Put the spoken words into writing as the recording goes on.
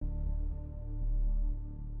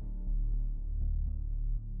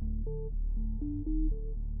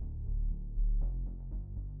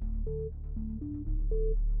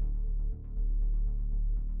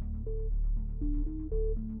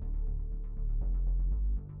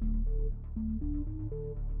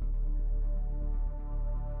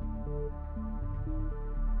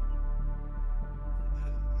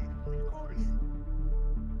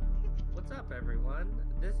What's up, everyone?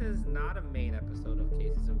 This is not a main episode of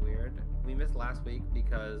Cases of Weird. We missed last week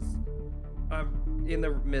because I'm in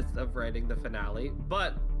the midst of writing the finale,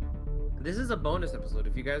 but this is a bonus episode.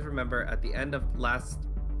 If you guys remember, at the end of last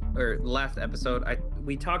episode,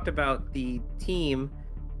 we talked about the team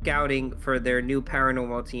scouting for their new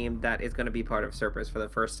paranormal team that is going to be part of Cerberus for the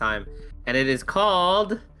first time, and it is called.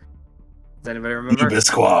 Does anybody remember? Anubis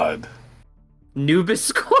Squad. Anubis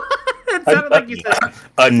Squad. It sounded like you said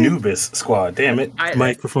Anubis Squad. Damn it!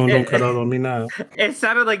 Microphone don't cut out on me now. It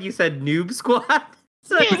sounded like you said Noob Squad.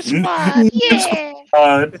 Noob Squad, yeah.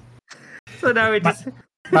 Squad. So now we just.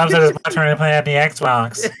 Mom said it's my turn to play at the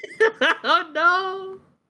Xbox. Oh no!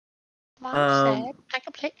 Mom said I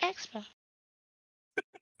can play Xbox.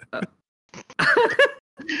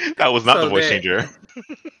 That was not the voice changer.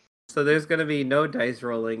 So there's going to be no dice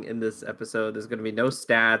rolling in this episode. There's going to be no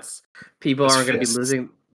stats. People aren't going to be losing.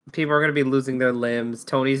 People are going to be losing their limbs.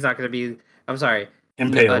 Tony's not going to be. I'm sorry.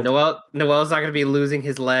 Impaled. Noel's not going to be losing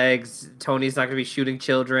his legs. Tony's not going to be shooting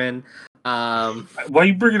children. Why are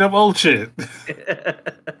you bringing up old shit?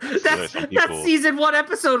 That's season 1,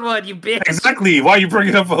 episode 1. You bitch. Exactly. Why are you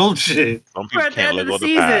bringing up old shit? Some people can't let go of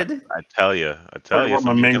the past. I tell you. I want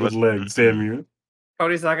my mangled legs. Damn you.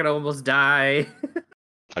 Tony's not going to almost die.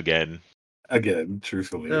 Again,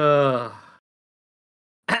 truthfully.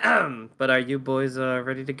 But are you boys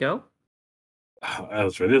ready to go? I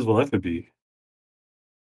was ready as well. That could be.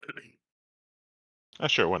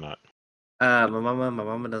 Sure, why not? My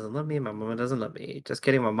mama doesn't love me. My mama doesn't love me. Just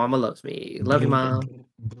kidding. My mama loves me. Love you, mom.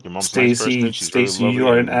 Your mom's Stacy, nice Stacy, you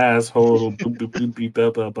are an asshole. Boop, boop, boop, beep, blah,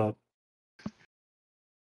 blah, blah.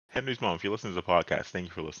 Henry's mom, if you listen to the podcast, thank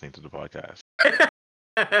you for listening to the podcast.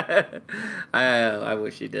 I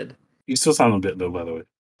wish you did. You still sound a bit low, by the way.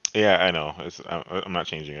 Yeah, I know. I'm not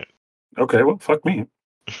changing it. Okay, well, fuck me.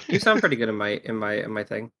 You sound pretty good in my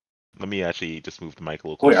thing. Let me actually just move the mic a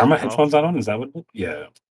little closer. Wait, are my headphones on? Is that what? Yeah.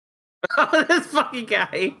 Oh, this fucking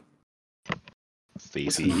guy.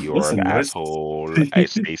 Stacy, you're an asshole.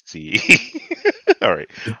 Stacy. All right.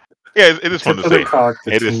 Yeah, it is fun to say.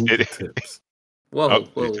 Whoa,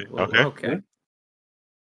 okay.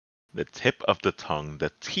 The tip of the tongue, the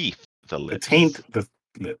teeth, the lips. The taint, the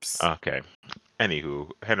lips. Okay. Anywho,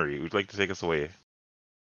 Henry, would you like to take us away?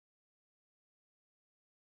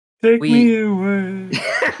 Take me away.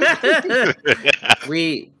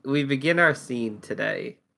 We begin our scene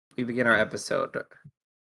today. We begin our episode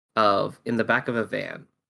of in the back of a van.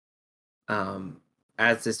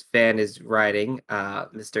 As this van is riding,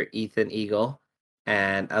 Mr. Ethan Eagle,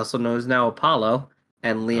 and also known as now Apollo,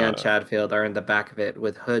 and Leon Chadfield are in the back of it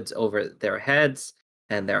with hoods over their heads,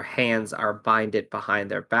 and their hands are binded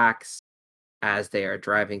behind their backs as they are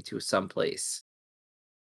driving to someplace.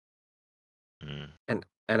 And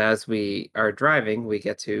as we are driving, we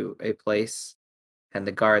get to a place, and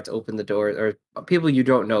the guards open the door, or people you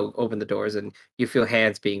don't know open the doors, and you feel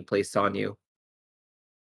hands being placed on you.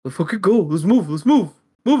 Let's fucking go. Let's move.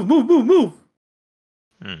 Move.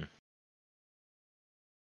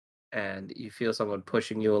 And you feel someone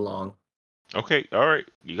pushing you along. Okay, all right.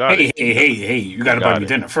 You got it. Hey. You gotta buy me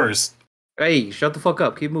dinner first. Hey, shut the fuck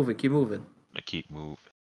up. Keep moving. I keep moving.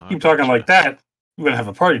 Keep talking like that. We're gonna have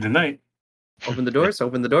a party tonight. Open the doors.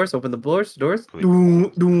 Open the doors. Open the blast doors.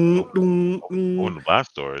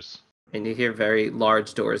 And you hear very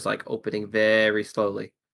large doors like opening very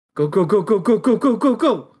slowly. Go.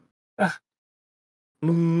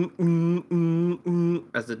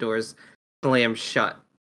 As the doors slam shut,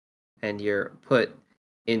 and you're put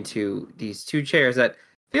into these two chairs that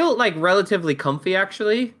feel like relatively comfy,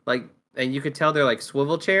 actually. Like, and you could tell they're like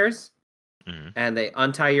swivel chairs. And they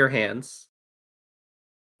untie your hands,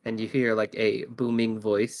 and you hear like a booming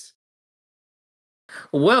voice.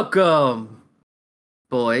 Welcome,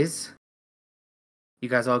 boys. You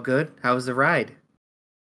guys all good? How was the ride?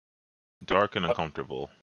 Dark and uncomfortable.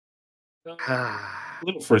 A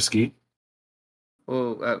little frisky.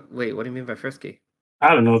 Oh, wait, what do you mean by frisky?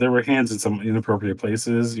 I don't know. There were hands in some inappropriate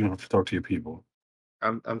places. You don't have to talk to your people.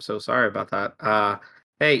 I'm so sorry about that.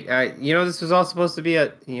 Hey, this was all supposed to be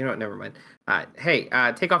a. You know what? Never mind. Hey,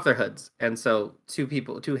 take off their hoods. And so two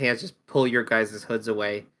hands just pull your guys' hoods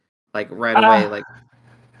away, like right away, like,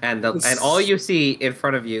 and all you see in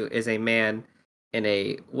front of you is a man in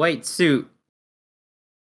a white suit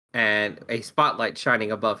and a spotlight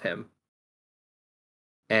shining above him.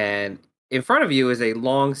 And in front of you is a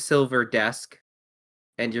long silver desk,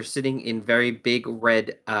 and you're sitting in very big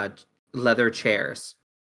red leather chairs.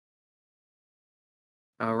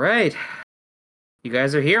 All right. You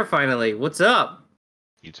guys are here finally. What's up?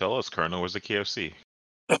 You tell us, Colonel, where's the KFC?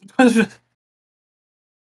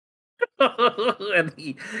 and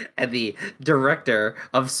the director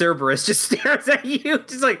of Cerberus just stares at you,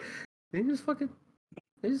 just like, they just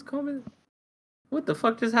call me. What the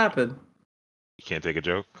fuck just happened? You can't take a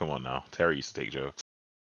joke? Come on now. Terry used to take jokes.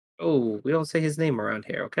 Oh, we don't say his name around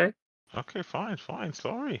here, okay? Okay, fine.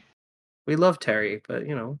 Sorry. We love Terry, but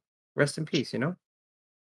rest in peace,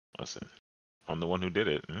 Listen, I'm the one who did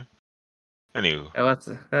it. Anywho.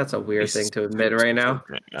 Oh, that's a weird thing to admit right now.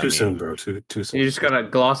 Too soon, bro. Too soon. You're just gonna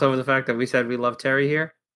gloss over the fact that we said we love Terry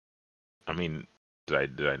here? I mean,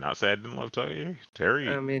 did I not say I didn't love Terry? Terry.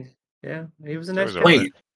 I mean, yeah, he was a nice guy.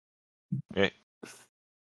 Wait. Yeah.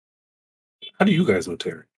 How do you guys know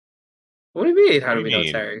Terry? What do you mean? How do we know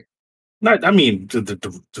Terry? Not, I mean,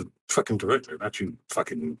 the fucking director, not you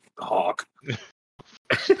fucking hawk.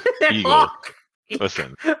 Eagle. Hawk!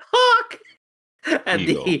 Listen. Hawk! And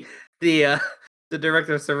Eagle. the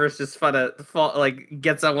director of Cerberus just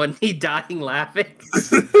gets on one knee dying laughing.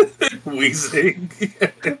 Wheezing.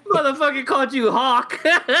 Motherfucker called you Hawk.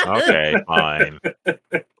 Okay, fine.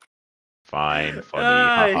 Fine,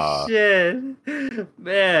 funny. Oh, shit.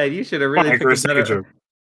 Man, you should have really picked a better... joke.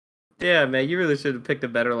 Yeah, man, you really should have picked a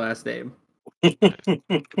better last name.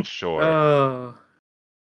 Sure. Oh.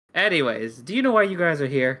 Anyways, do you know why you guys are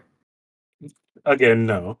here? Again,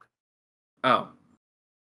 no. Oh.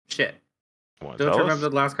 Shit. Wanna Don't tell you us? remember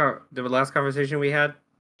the last conversation we had?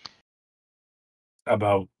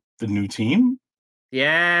 About the new team?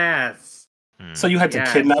 Yes. So you had to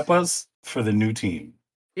Yes. kidnap us for the new team?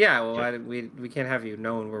 Yeah, well, Yeah. we can't have you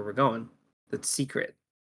knowing where we're going. That's secret.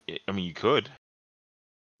 I mean, you could.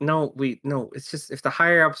 No, it's just if the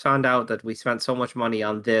higher ups found out that we spent so much money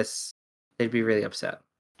on this, they'd be really upset.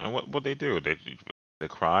 And what they do? They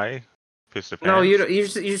cry, piss their pants. No, you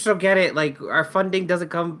just don't get it. Like our funding doesn't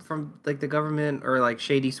come from like the government or like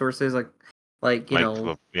shady sources, like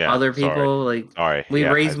other people. Sorry. We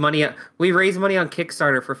raise money. We raise money on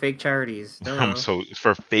Kickstarter for fake charities. Duh. So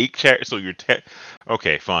for fake charity, so you're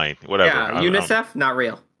okay, fine, whatever. Yeah, UNICEF, not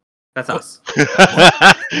real. That's us.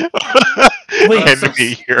 Wait,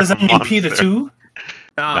 Henry, you're does that a mean PETA monster. too?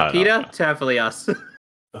 No. PETA, definitely us.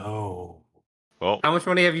 Oh. Well, How much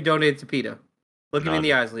money have you donated to PETA? Look at me in None.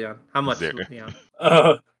 the eyes, Leon. How much, Zero. Leon?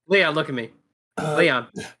 Uh, Leon, look at me. uh, Leon,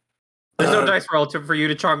 there's no uh, dice roll for you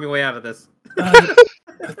to charm your way out of this. uh,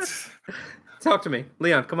 Talk to me,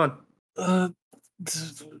 Leon. Come on.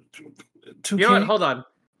 2K? You know what? Hold on.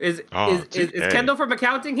 Is 2K. Kendall from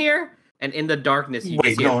accounting here? And in the darkness, you Wait,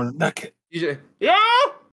 just hear, no, not yeah.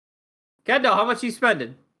 Kendall, how much you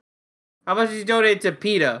spending? How much did you donate to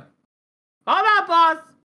PETA? Hold on, boss.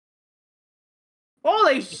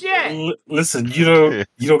 Holy shit! Listen, you don't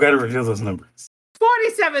got to reveal those numbers.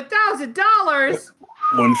 $47,000.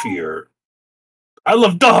 One fear. I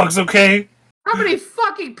love dogs. Okay. How many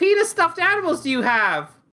fucking PETA stuffed animals do you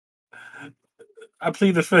have? I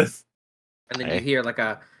plead the fifth. And then Hey.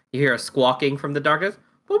 you hear a squawking from the darkness.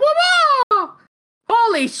 Whoa, whoa, whoa!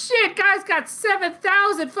 Holy shit! Guys got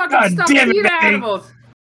 7,000 fucking God stuffed damn it, PETA man. animals.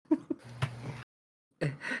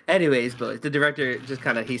 Anyways, boys, the director just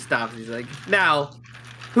he stops. He's like, "Now,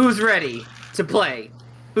 who's ready to play?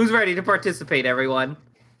 Who's ready to participate? Everyone."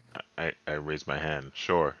 I raised my hand.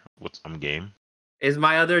 Sure. I'm game. Is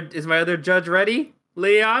my other judge ready,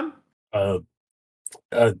 Leon?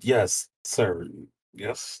 Yes, sir.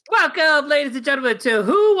 Yes. Welcome, ladies and gentlemen, to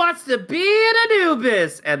Who Wants to Be an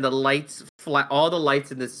Anubis? And the lights, all the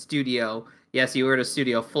lights in the studio. Yes, you were in a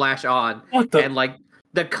studio. Flash on, What the? and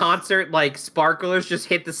the concert sparklers just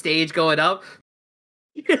hit the stage going up,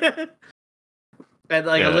 and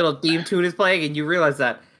a little theme tune is playing, and you realize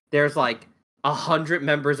that there's 100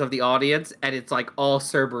 members of the audience, and it's all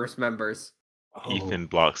Cerberus members. Oh. Ethan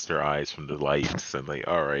blocks their eyes from the lights and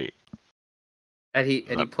all right. And he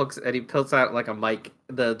pulls out a mic.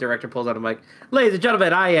 The director pulls out a mic. Ladies and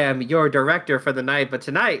gentlemen, I am your director for the night, but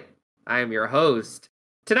tonight I am your host.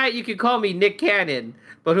 Tonight you can call me Nick Cannon,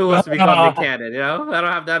 but who wants to be called Nick Cannon? I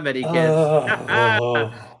don't have that many kids.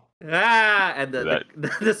 And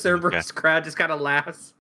the Cerberus crowd just kind of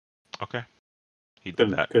laughs. Okay. He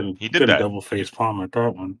did that. He did that. Double face palm at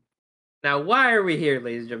that one. Now, why are we here,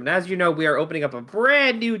 ladies and gentlemen? As you know, we are opening up a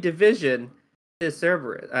brand new division to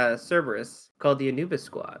Cerberus called the Anubis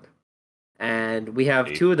Squad. And we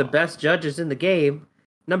have two of the best judges in the game.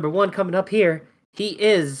 Number one coming up here. He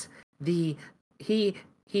is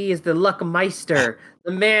He is the Luckmeister,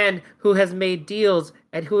 the man who has made deals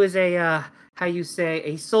and who is a how you say,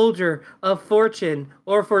 a soldier of fortune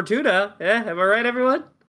or fortuna. Yeah, am I right, everyone?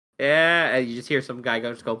 Yeah, and you just hear some guy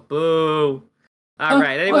just go boo. All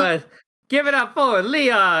right, anyone, give it up for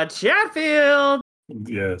Leon Chadfield.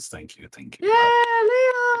 Yes, thank you. Yeah,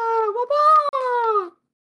 Leon. Woo-woo!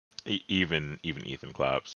 Even Ethan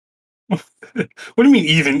claps. What do you mean,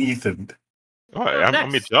 even Ethan? Oh, I'm a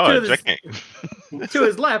Next judge. I can't. to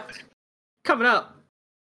his left, coming up,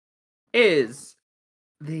 is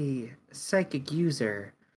the psychic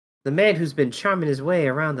user, the man who's been charming his way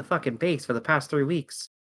around the fucking base for the past 3 weeks,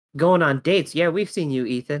 going on dates. Yeah, we've seen you,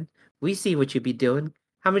 Ethan. We see what you be doing.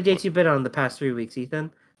 How many dates you been on the past 3 weeks,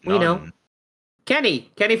 Ethan? We know. None.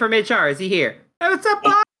 Kenny from HR, is he here? Hey, what's up,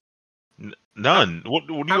 boss? None. What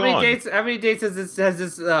are you on? How many dates has this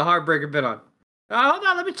heartbreaker been on? Hold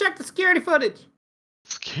on, let me check the security footage.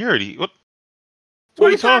 Security? What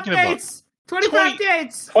are you talking dates. about? 25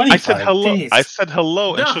 dates. 25 I said hello. days. I said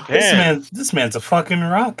hello and No, shook hands. This man's a fucking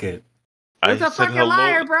rocket. You're I the said fucking hello.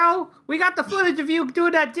 liar, bro. We got the footage of you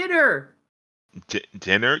doing that dinner.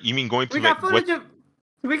 Dinner? You mean going to? We got footage of.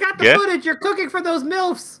 We got the Yeah? footage. You're cooking for those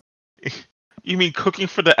milfs. You mean cooking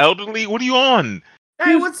for the elderly? What are you on?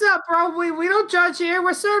 Hey, what's up, bro? We don't judge here.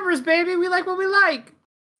 We're servers, baby. We like what we like.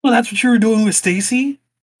 Well, that's what you were doing with Stacy?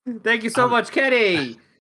 Thank you so much, Kenny.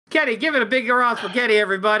 Kenny, give it a big round for Kenny,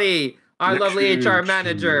 everybody. Our lovely HR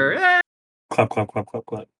manager. Yeah. Clap, clap, clap, clap,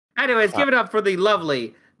 clap. Anyways, give it up for the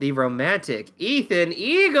lovely, the romantic Ethan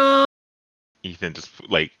Eagle. Ethan just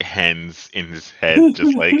like hands in his head,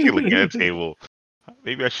 just like looking at a table.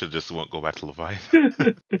 Maybe I should just won't go back to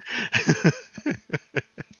Leviathan.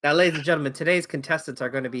 Now, ladies and gentlemen, today's contestants are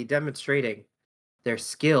going to be demonstrating their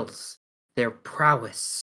skills, their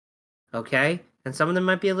prowess. Okay? And some of them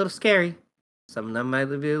might be a little scary. Some of them might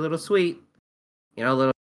be a little sweet. You know, a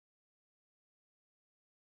little.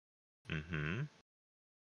 Mm-hmm.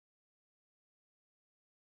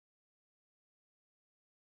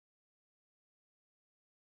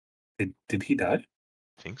 Did he die?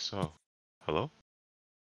 I think so. Hello?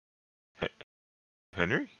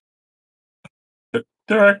 Henry?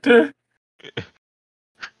 Director?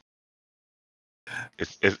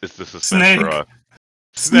 It's the suspense Snake. for us.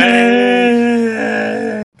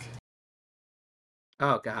 Snake!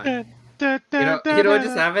 Oh, God. You know what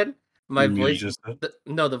just happened? My You voice. just-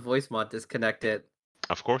 The voice mod disconnected.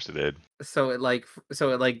 Of course it did. So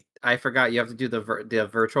it I forgot you have to do the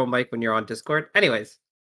virtual mic when you're on Discord. Anyways,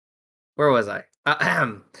 where was I?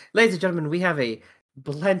 Ladies and gentlemen, we have a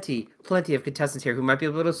plenty of contestants here who might be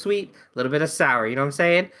a little sweet, a little bit of sour. You know what I'm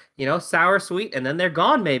saying? You know, sour, sweet, and then they're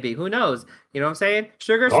gone. Maybe, who knows? You know what I'm saying?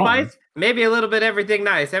 Sugar, Gone. spice, maybe a little bit everything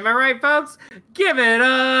nice. Am I right, folks? Give it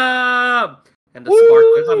up! And the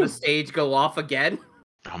sparklers on the stage go off again.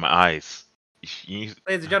 Oh, my eyes. Ladies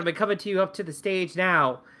and gentlemen, coming to you up to the stage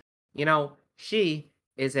now. You know, she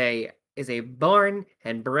is a born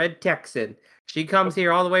and bred Texan. She comes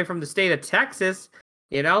here all the way from the state of Texas.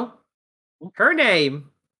 You know, her name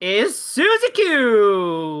is Suzy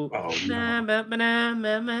Q. Oh,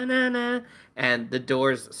 no. And the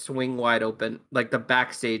doors swing wide open, like the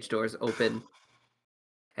backstage doors open,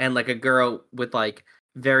 and like a girl with like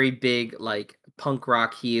very big like punk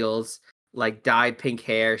rock heels, like dyed pink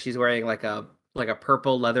hair. She's wearing like a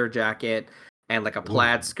purple leather jacket and like a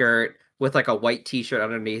plaid skirt with like a white t-shirt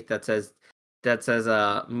underneath that says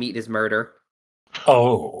meat is murder.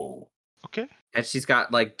 Oh. Okay. And she's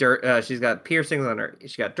got like she's got piercings on her.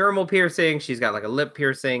 She got dermal piercing, she's got like a lip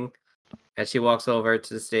piercing, and she walks over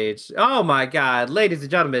to the stage. Oh my God, ladies and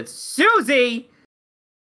gentlemen, Suzy!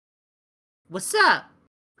 What's up?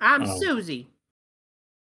 I'm Suzy.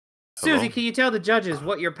 Hello? Suzy, can you tell the judges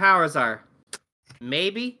what your powers are?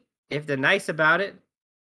 Maybe, if they're nice about it.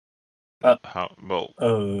 How well?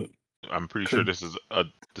 Uh, I'm pretty sure this is a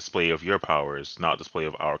display of your powers, not a display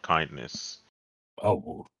of our kindness.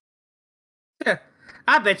 oh.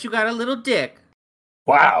 I bet you got a little dick.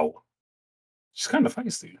 Wow. She's kind of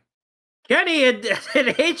feisty. Kenny in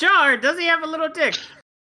HR, does he have a little dick?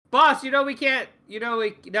 Boss, you know we can't.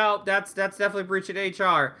 No, that's definitely breaching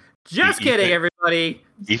HR. Just kidding, everybody.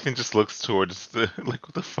 Ethan just looks towards the like,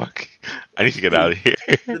 what the fuck? I need to get out of here.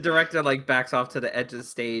 The director like backs off to the edge of the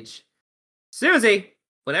stage. Suzy,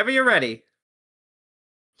 whenever you're ready.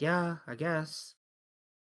 Yeah, I guess.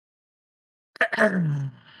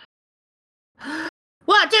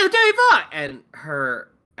 1, 2, 3, 4. And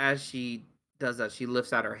as she does that, she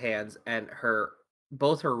lifts out her hands, and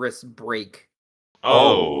both her wrists break.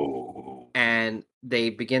 Oh. And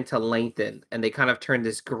they begin to lengthen, and they kind of turn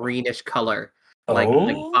this greenish color, like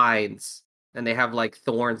vines, and they have like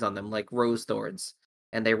thorns on them, like rose thorns.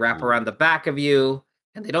 and they wrap around the back of you,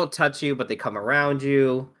 and they don't touch you, but they come around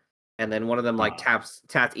you. And then one of them like taps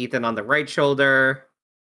Ethan on the right shoulder,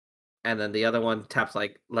 and then the other one taps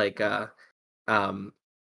Leon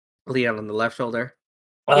on the left shoulder.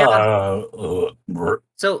 Yeah.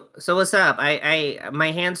 So what's up? I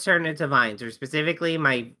my hands turn into vines, or specifically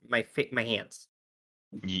my hands.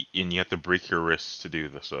 And you have to break your wrists to do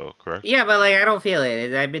this, so correct? Yeah, but like I don't feel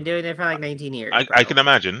it. I've been doing it for like 19 years. I can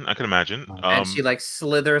imagine. And she like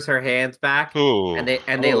slithers her hands back, Ooh. and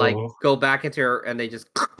they like go back into her, and they just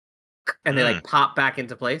and they like pop back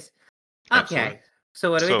into place. Okay,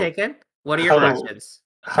 so what are we thinking? What are your questions?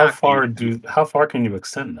 How far can you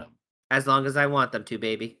extend them? As long as I want them to,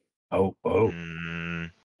 baby. Oh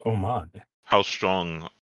my! How strong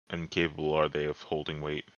and capable are they of holding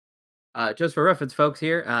weight? Just for reference, folks,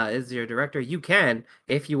 here is your director. You can,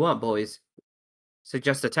 if you want, boys,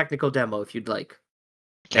 suggest a technical demo if you'd like.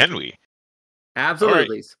 Can we?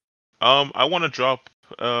 Absolutely. Right. I want to drop,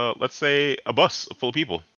 let's say, a bus full of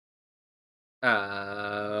people.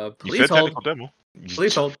 Please hold. Demo.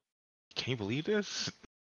 Please hold. Can you believe this?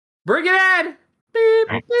 Bring it in! Beep,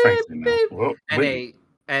 beep, beep. Whoa,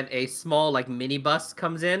 and a small like minibus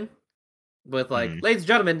comes in with like, ladies and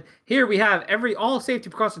gentlemen, here we have all safety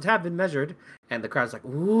precautions have been measured, and the crowd's like,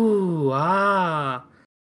 ooh, ah,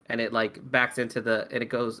 and it like backs into and it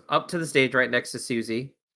goes up to the stage right next to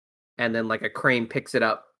Susie, and then like a crane picks it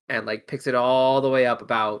up and like picks it all the way up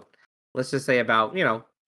about, let's just say about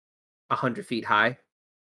 100 feet high.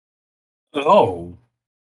 Oh,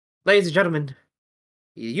 ladies and gentlemen,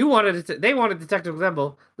 you wanted it. They wanted the technical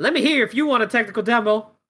demo. Let me hear if you want a technical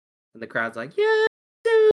demo. And the crowd's like, yeah,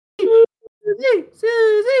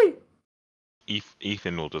 Susie.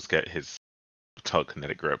 Ethan will just get his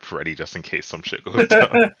telekinetic grip ready just in case some shit goes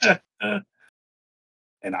down.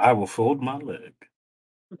 And I will fold my leg.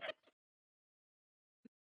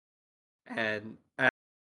 And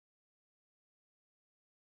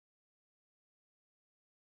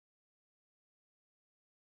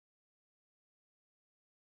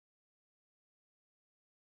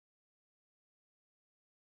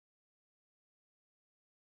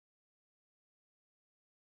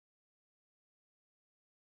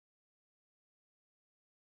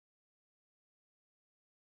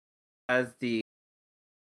as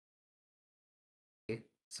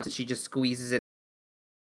she just squeezes it.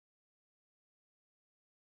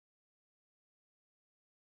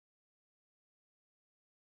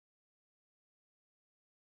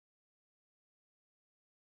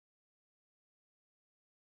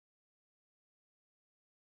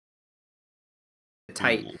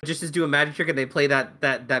 Tight. Just as do a magic trick, and they play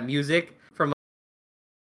that music from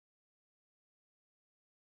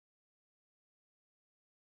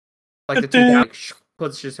like the 2000.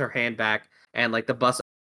 Puts just her hand back, and like the bus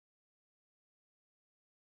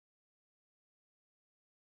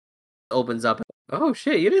opens up. Oh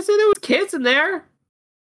shit! You didn't say there was kids in there.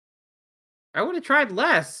 I would have tried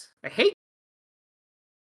less. I hate.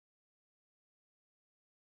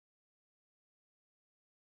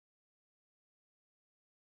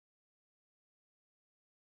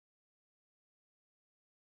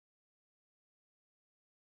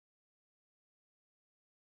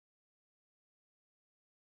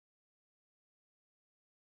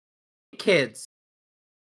 Kids.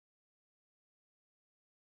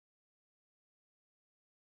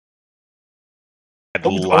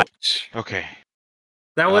 Okay.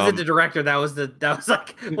 That wasn't the director. That was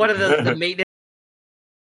like one of the maintenance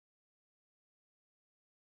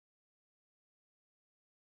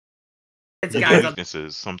guys.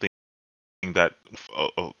 Weaknesses, something that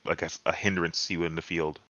I guess a hindrance to you in the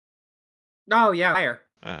field. Oh yeah, fire.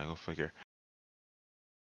 Go figure.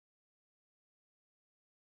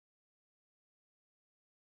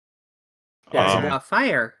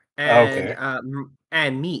 Fire and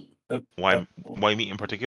and meat. Why meat in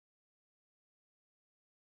particular?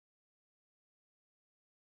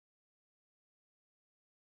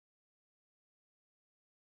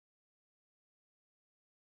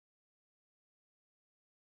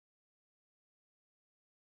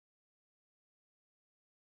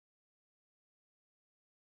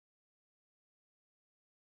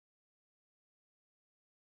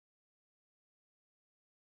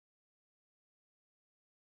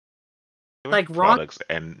 Like products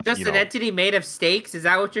and just an entity made of steaks? Is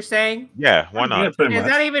that what you're saying? Yeah, why not? Is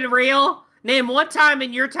that even real? Name one time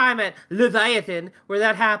in your time at Leviathan where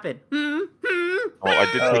that happened. Oh,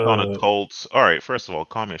 I did take on a cult. All right, first of all,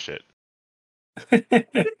 calm your shit.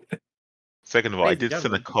 Second of all, I did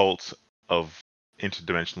send a cult of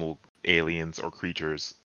interdimensional aliens or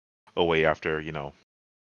creatures away after,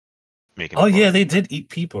 making. Oh yeah, they did eat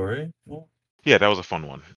people, right? Yeah, that was a fun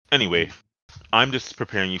one. Anyway, I'm just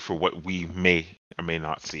preparing you for what we may or may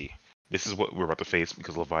not see. This is what we're about to face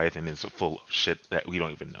because Leviathan is full of shit that we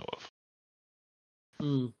don't even know of.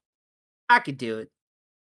 I could do it.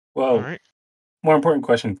 Well, All right. more important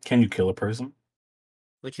question: can you kill a person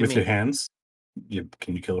What you with your mean? hands?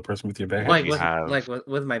 Can you kill a person with your bare What Like hands? we have,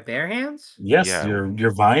 with my bare hands? Yes, yeah,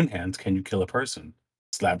 your vine hands. Can you kill a person?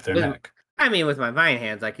 Slap their With neck I mean, with my vine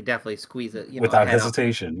hands, I could definitely squeeze it. A without head off.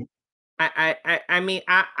 hesitation. I mean,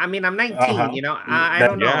 I'm 19. Uh-huh. I That-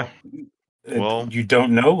 don't yeah. know. Well, You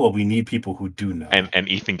don't know? Well, we need people who do know. and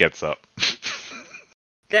Ethan gets up.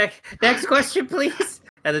 Next question, please.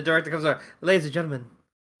 And the director comes over. Ladies and gentlemen,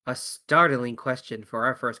 a startling question for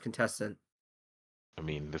our first contestant. I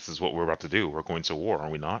mean, this is what we're about to do. We're going to war, are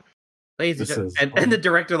we not? Ladies and This gentlemen, is and the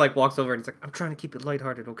director walks over and he's like, "I'm trying to keep it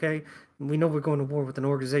lighthearted, okay? We know we're going to war with an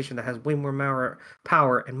organization that has way more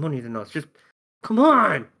power and money than us. Just come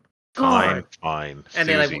on, Fine, God." fine. And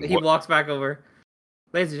Susie, he walks back over.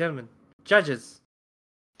 Ladies and gentlemen, judges,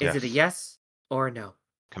 is it a yes or a no?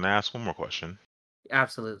 Can I ask one more question?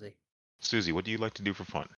 Absolutely. Susie, what do you like to do for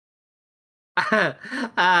fun?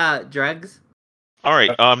 Drugs. All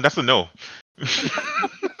right, that's a no.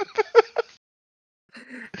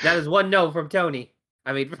 That is one no from Tony.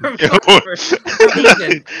 I mean, from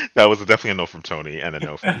That Ethan. was definitely a no from Tony and a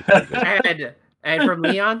no from Ethan. And from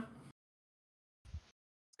Leon.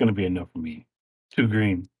 It's gonna be enough for me. Too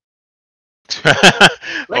green. Ladies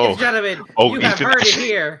and gentlemen, you have Ethan heard it actually,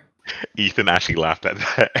 here. Ethan actually laughed at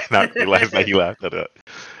that and not realized that he laughed at it.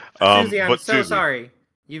 Susie, I'm But so Susie, sorry.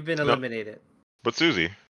 You've been No. eliminated. But Susie,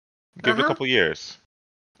 give it a Uh-huh. couple years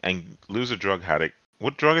and lose a drug addict.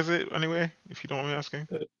 What drug is it anyway? If you don't mind me asking.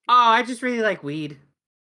 Oh, I just really like weed.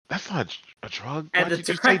 That's not a drug. And Why the did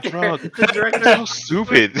you say director, drug? the director, That's so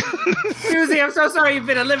stupid. Susie, I'm so sorry you've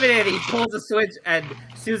been eliminated. He pulls a switch and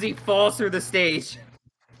Susie falls through the stage.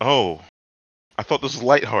 Oh, I thought this was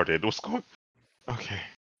lighthearted. What's going? Okay.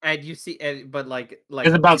 And you see, but like,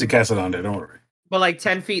 There's a bouncy castle on there. Don't worry. but like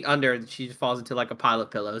 10 feet under, she just falls into like a pile of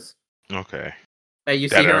pillows. Okay. And you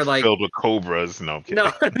see That her are like filled with cobras. No, I'm kidding.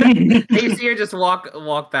 no, and you see her just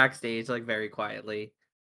walk backstage like very quietly.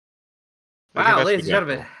 I think Wow, that's ladies and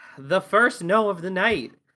pretty gentlemen, the first no of the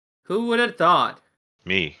night. Who would have thought?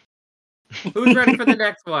 Me. Who's ready for the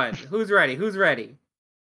next one? Who's ready? Who's ready?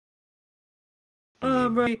 I mean,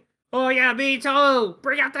 I'm ready. Oh yeah, me too.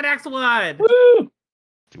 Bring out the next one. Woo!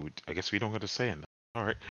 dude, I guess we don't got to say it. All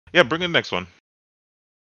right. Yeah, bring in the next one.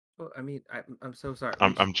 Well, I mean, I'm so sorry.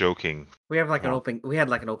 I'm joking. We have like No. we had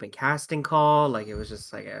like an open casting call. Like it was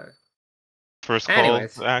just like a. First call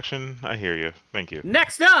Anyways. to action. I hear you. Thank you.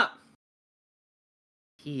 Next up,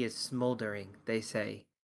 he is smoldering. They say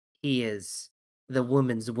he is the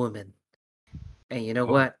woman's woman, and you know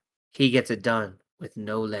Oh. what? He gets it done with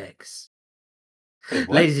no legs. Wait,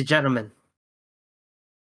 what? Ladies and gentlemen,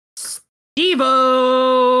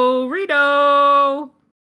 Stevo Rito!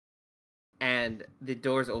 And the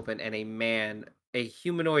doors open, and a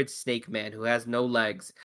humanoid snake man who has no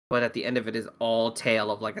legs, but at the end of it is all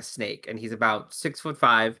tail of like a snake, and he's about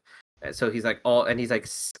 6'5". So he's like he's like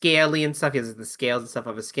scaly and stuff. He has the scales and stuff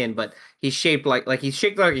of his skin, but he's shaped like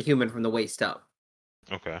a human from the waist up.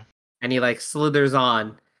 Okay. And he like slithers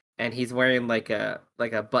on, and he's wearing like a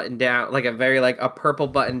button down, like a very like a purple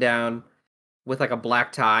button down with like a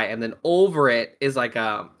black tie, and then over it is like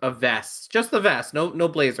a vest, just the vest, no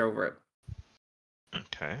blazer over it.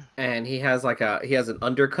 Okay. And he has an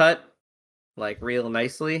undercut, like real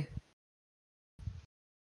nicely,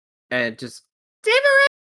 and just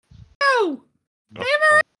Steve-a-roo!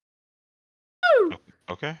 Steve-a-roo!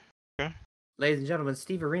 Okay. Ladies and gentlemen,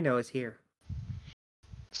 Steve Areno is here.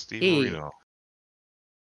 Steve Hey. Marino.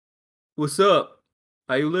 What's up?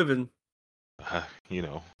 How you living?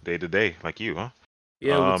 Day to day, like you, huh?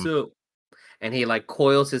 Yeah, what's up? And he like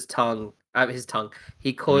coils his tongue.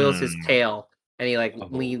 He coils his tail, and he like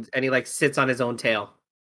leans, and he like sits on his own tail.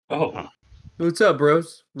 Oh, Huh. What's up,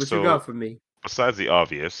 bros? What So- you got for me? Besides the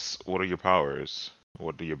obvious, what are your powers?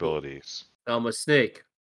 What are your abilities? I'm a snake.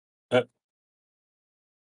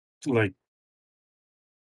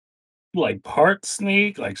 like part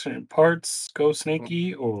snake, like certain parts go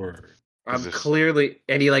snaky, or I'm this- clearly,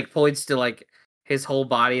 and he like points to like his whole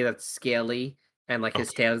body that's scaly, and like his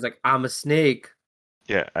Okay. tail is like, I'm a snake.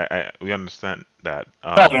 Yeah, we understand that.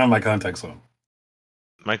 I don't have my contacts on.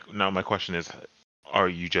 My question is, are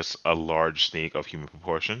you just a large snake of human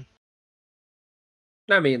proportion,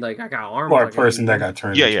 I mean, like I got arms. Or a like person that human. got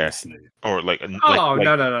turned Yeah, into yeah. a snake. or like? Oh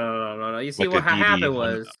no! You see like what a DD happened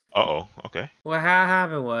one- was Uh-oh. Okay. what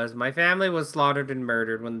happened was my family was slaughtered and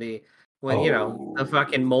murdered when the when the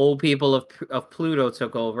fucking mole people of Pluto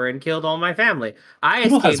took over and killed all my family. I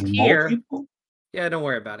Pluto has escaped mole here. people? Yeah, don't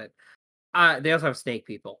worry about it. They also have snake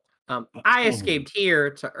people. I escaped here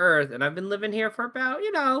to Earth, and I've been living here for about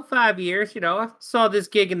 5 years. I saw this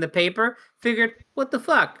gig in the paper, figured, what the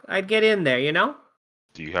fuck, I'd get in there.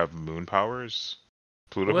 Do you have moon powers?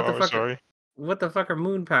 Pluto What the powers, fuck? sorry. What the fuck are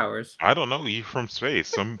moon powers? I don't know. You're from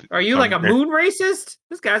space. Are you like a moon racist?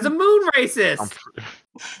 This guy's a moon I'm racist.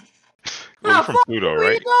 well, you're from Pluto,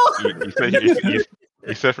 right? You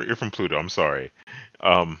You said you're from Pluto. I'm sorry.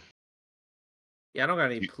 Yeah, I don't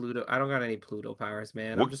got any Pluto. I don't got any Pluto powers,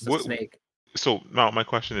 man. I'm What just a what? snake. So now my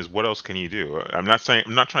question is, what else can you do? I'm not trying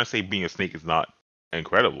to say being a snake is not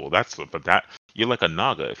incredible. But that you're like a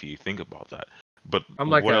naga if you think about that. But I'm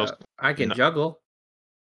like what else? I can juggle.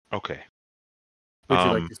 Okay. Would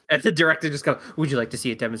you like to? And the director just goes, "Would you like to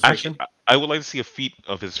see a demonstration?" Actually, I would like to see a feat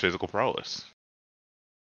of his physical prowess.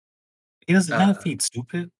 He doesn't have feet,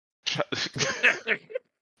 stupid. The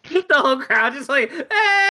whole crowd just like,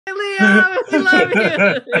 "Hey, Leon, we love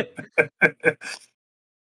you."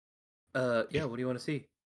 Yeah. What do you want to see?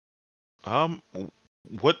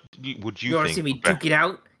 What would you You want to think? see me duke it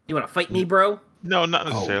out? You want to fight me, bro? No, not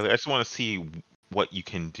necessarily. I just want to see what you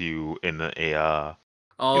can do in a.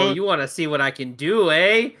 You want to see what I can do,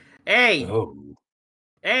 eh? Hey, Oh.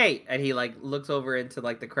 hey, and he like looks over into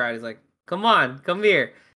like the crowd. He's like, "Come on, come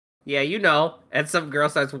here." Yeah, and some girl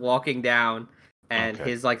starts walking down, and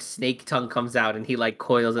his like snake tongue comes out, and he like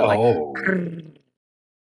coils it like.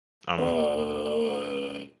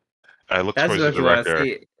 I look That's towards what the you want to director.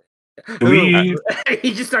 see. We...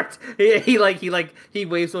 He just starts. He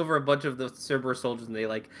waves over a bunch of the Cerberus soldiers, and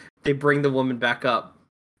they bring the woman back up.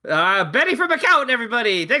 Betty from Accountant,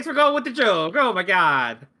 everybody. Thanks for going with the joke. Oh my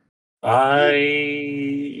god.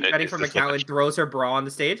 Betty from Accountant throws her bra on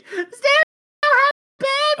the stage.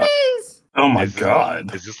 Babies. Oh my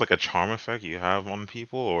god. Is this like a charm effect you have on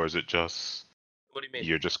people, or is it just? What do you mean?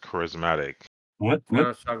 You're just charismatic. What? I don't know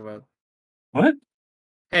what you're talking about. What?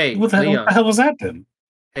 Hey, What the Leon. hell was that then?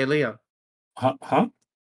 Hey, Leon. Huh?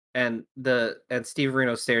 And Steve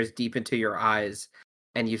Reno stares deep into your eyes,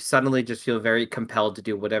 and you suddenly just feel very compelled to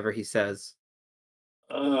do whatever he says.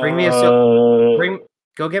 Bring me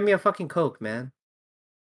go get me a fucking Coke, man.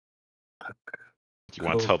 You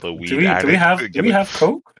want to tell the weed do we have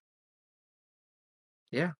Coke?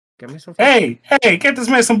 Yeah, get me some. Hey, get this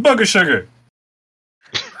man some booger sugar.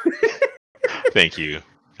 Thank you.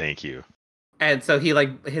 And so he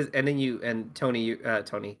and then you and Tony,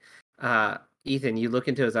 Ethan, you look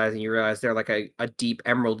into his eyes and you realize they're like a deep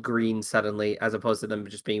emerald green suddenly, as opposed to them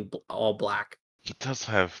just being all black. He does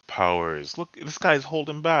have powers. Look, this guy's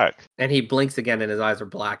holding back. And he blinks again, and his eyes are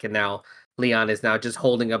black. And now Leon is now just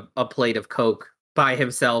holding a plate of Coke by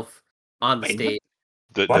himself on the stage.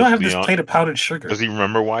 Why do I have this plate of powdered sugar? Does he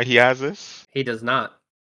remember why he has this? He does not.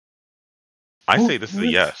 I say this is a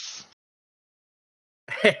yes.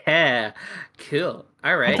 Cool.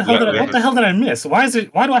 All right. What the hell did I miss? Why do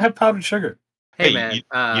I have powdered sugar? Hey man, you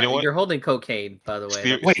know what? You're holding cocaine, by the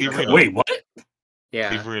way. Wait, what? Yeah.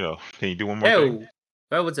 Steve Reno, can you do one more thing?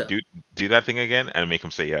 Oh, what's up? Do that thing again and make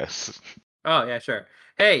him say yes. Oh yeah, sure.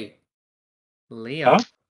 Hey, Leon. Huh?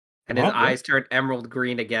 And his eyes turn emerald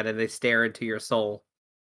green again, and they stare into your soul.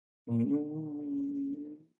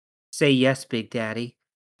 Say yes, Big Daddy.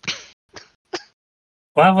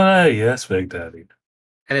 Why would I? Yes, Big Daddy.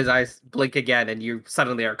 And his eyes blink again, and you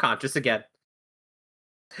suddenly are conscious again.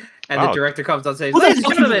 And the director comes on stage. Ladies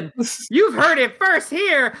and gentlemen, you've heard it first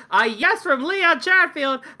here. A yes from Leon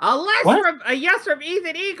Chadfield. A yes from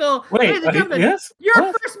Ethan Eagle. Wait, ladies and gentlemen, yes? Your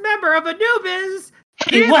first member of Anubis.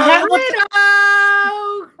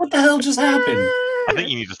 What the hell just happened? I think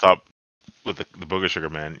you need to stop with the booger sugar,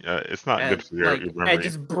 man. It's not good for your memory. And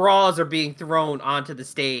just bras are being thrown onto the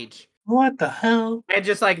stage. What the hell? And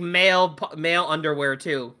just like male underwear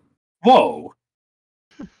too. Whoa.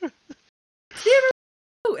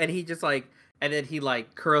 And he just and then he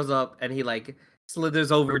curls up and he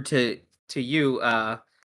slithers over to you,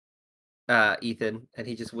 Ethan, and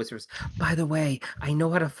he just whispers, "By the way, I know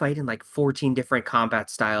how to fight in 14 different combat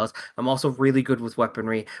styles. I'm also really good with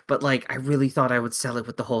weaponry, but I really thought I would sell it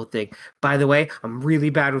with the whole thing. By the way, I'm really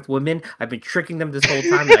bad with women. I've been tricking them this whole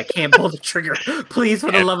time and I can't pull the trigger. Please,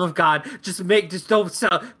 for the love of God, just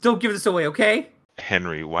don't give this away, okay?"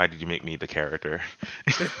 Henry, why did you make me the character?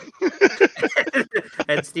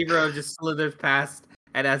 And Steve Rose just slithers past,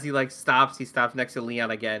 and as he stops next to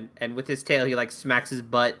Leon again, and with his tail he smacks his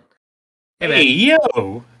butt. Hey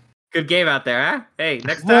yo! Good game out there, huh? Hey,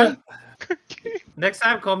 next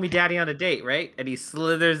time call me daddy on a date, right? And he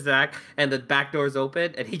slithers back, and the back door's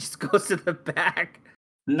open, and he just goes to the back.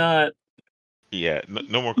 Not Yeah,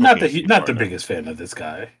 no more Not cocaine. not the biggest fan of this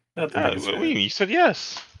guy. Not the biggest What do fan. you mean? You said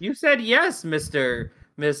yes. You said yes, Mister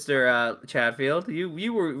Chadfield.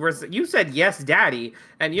 You said yes, Daddy.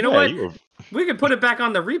 And you know Yeah, what? you were. We can put it back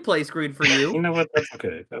on the replay screen for You you. know what? That's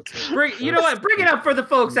okay. That's okay. Bring it up for the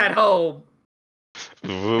folks at home.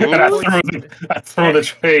 And I throw the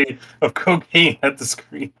tray of cocaine at the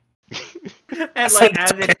screen. And like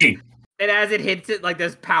as it hits it, like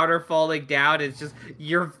there's powder falling down. It's just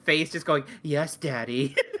your face just going, "Yes,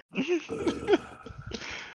 Daddy." I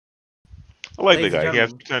like the Ladies and guy. He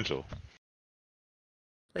has gentlemen. potential.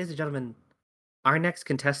 Ladies and gentlemen, our next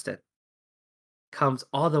contestant comes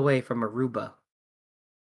all the way from Aruba,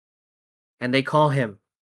 and they call him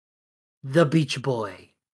the Beach Boy.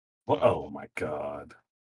 Oh my god!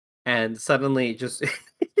 And suddenly, just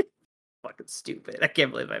fucking stupid. I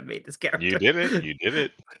can't believe I made this character. You did it. You did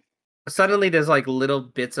it. Suddenly, there's like little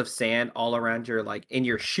bits of sand all around your like in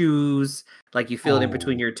your shoes, like you feel it in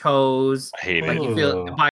between your toes, I hate like it. you feel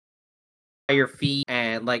it by your feet,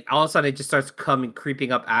 and like all of a sudden it just starts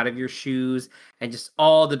creeping up out of your shoes, and just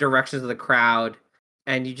all the directions of the crowd,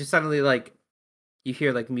 and you just suddenly like you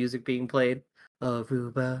hear like music being played.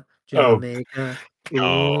 Aruba, Jamaica,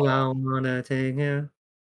 ooh, I wanna take you.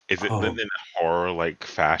 Is it in a horror like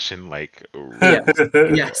fashion? Like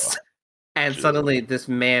Yes. And suddenly this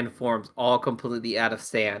man forms all completely out of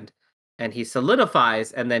sand, and he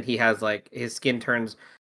solidifies, and then he has like his skin turns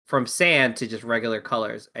from sand to just regular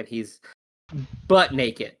colors, and he's butt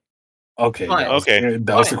naked. Okay, But,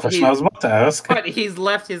 that was the question I was about to ask. But he's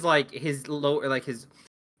left his like his lower like his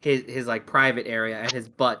like private area and his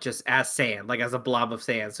butt just as sand, like as a blob of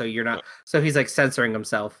sand. So you're not. So he's like censoring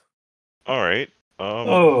himself. All right.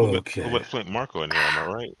 Okay. We'll let Flint Marco in here. Am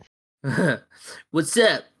I right? What's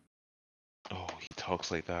up? Oh, he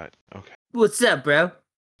talks like that. Okay. What's up, bro?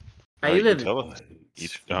 How you living? What's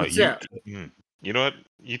up? You know what?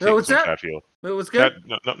 You take what's up? Chatfield. Wait, what's good?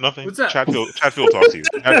 Nothing. What's up? Chatfield talks to you.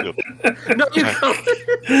 Chatfield. No, you go.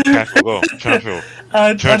 Chatfield, go. Chatfield.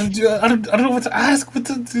 I don't know what to ask.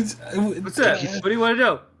 What's up? What do you want to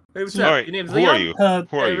know? Hey, what's up? All right. Your name's Who Leon? are you? Who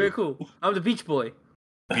are Hey, you? very cool. I'm the Beach Boy.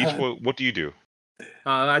 Beach Boy, what do you do?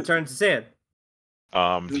 I turn to sand.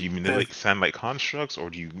 Do you manipulate sand like constructs, or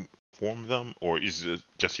do you form them, or is it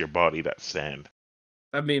just your body that's sand?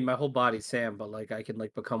 I mean, my whole body's sand, but like I can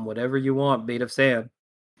like become whatever you want made of sand.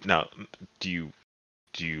 Now, do you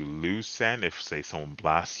lose sand if, say, someone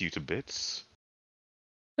blasts you to bits?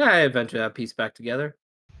 I eventually have piece back together.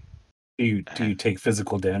 Do you take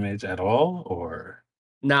physical damage at all, or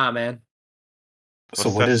Nah, man. So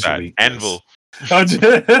what is your weakness? Anvil.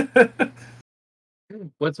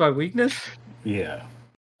 What's my weakness? Yeah.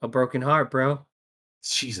 A broken heart, bro.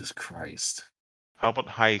 Jesus Christ. How about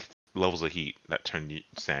high levels of heat that turn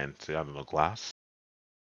sand to, I don't know, glass?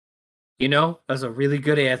 You know, that's a really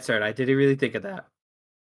good answer, and I didn't really think of that.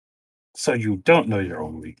 So you don't know your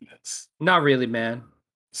own weakness. Not really, man.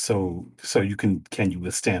 So you can you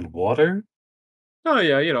withstand water? Oh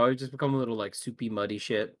yeah, you know, I just become a little like soupy, muddy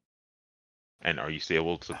shit. And are you still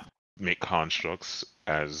able to make constructs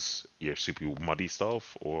as your super muddy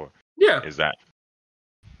stuff, or is that?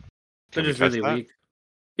 They're just really weak.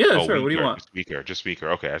 Yeah, sure. What do you want? Just weaker.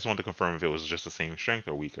 Okay, I just wanted to confirm if it was just the same strength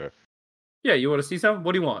or weaker. Yeah, you want to see something?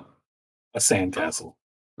 What do you want? A sandcastle. All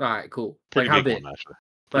right, cool. Pretty like how big big? one, actually.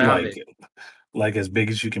 Like how big? Like as big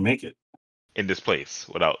as you can make it. In this place,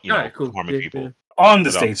 without harming people. On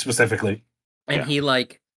the stage specifically. And he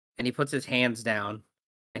he puts his hands down,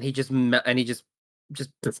 and he just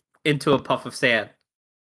into a puff of sand,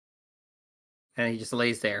 and he just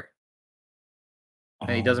lays there,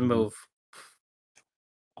 and he doesn't move.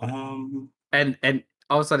 And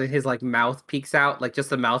all of a sudden his like mouth peeks out, like just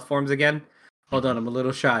the mouth forms again. Hold on, I'm a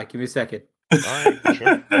little shy. Give me a second. All right,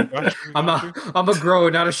 sure. I'm a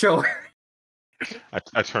grower, not a shower.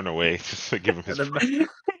 I turn away just to give him his. And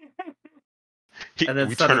then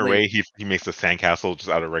we turn away. He makes a sandcastle just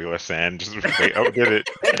out of regular sand. Just wait. Oh, did it?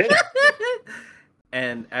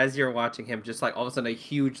 And as you're watching him, just like all of a sudden, a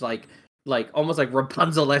huge like almost like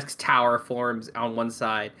Rapunzel-esque tower forms on one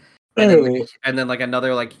side, and then like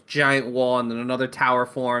another like giant wall, and then another tower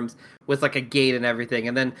forms with like a gate and everything.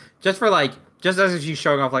 And then just as she's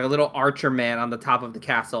showing off, like a little archer man on the top of the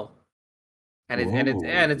castle, and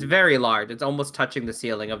it's very large. It's almost touching the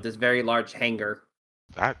ceiling of this very large hangar.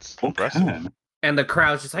 That's impressive. And the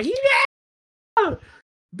crowd's just like, yeah!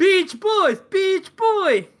 Beach Boys! Beach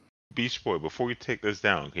Boy! Beach Boy, before you take this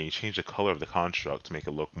down, can you change the color of the construct to make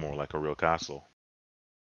it look more like a real castle?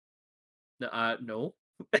 No.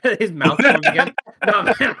 His mouth forms again. No,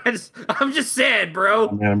 man, I'm just sad, bro.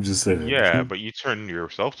 I'm just saying. Yeah, but you turn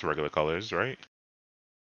yourself to regular colors, right?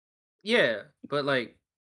 Yeah, but like,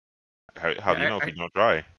 How do you know if you don't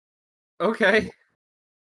try? okay.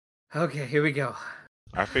 Okay, here we go.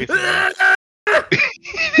 I have faith in you.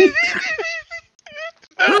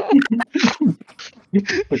 He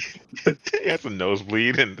has a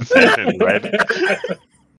nosebleed and it's turning red.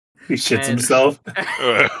 He shits And- himself.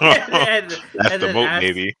 That's the moat, as,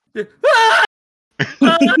 baby.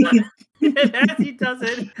 and as he does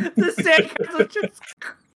it, the sandcastle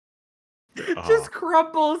just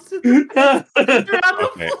crumbles to the on the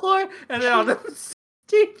Okay. floor, and then on the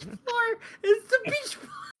stage floor is the beach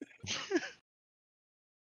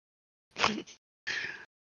ball.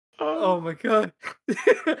 Oh my god!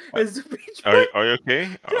 It's the beach ball. Are you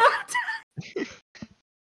okay?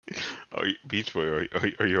 Beach Boy,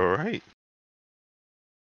 are you all right?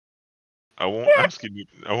 I won't ask you.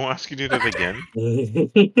 I won't ask you to do that again.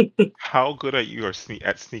 How good are you at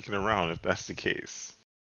sneaking around if that's the case?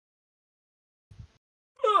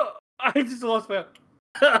 I just lost my.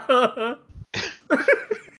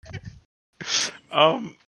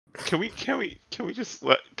 Can we just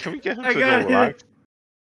can we get him I to got go relax?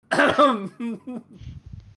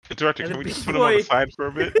 Director, And can the we just Beach put him on the Boy- side for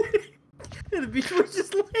a bit? And the beach was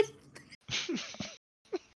just like.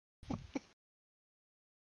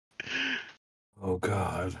 Oh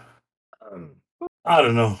God. I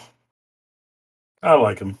don't know. I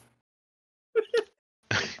like him.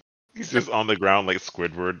 He's just on the ground like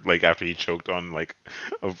Squidward, like after he choked on like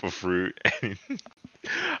a fruit.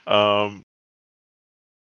 I'd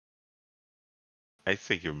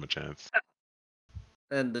say give him a chance.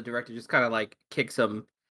 And the director just kind of like kicks him,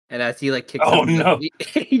 and as he like kicks Oh, him, no.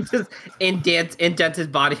 he just indents his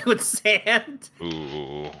body with sand.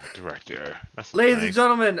 Ooh, director. That's Ladies and nice.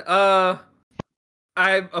 gentlemen,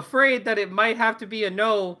 I'm afraid that it might have to be a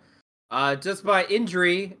no. Just by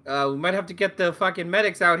injury, we might have to get the fucking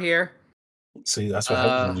medics out here. See, that's what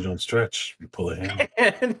happens when you don't stretch. You pull a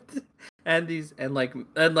hand. and like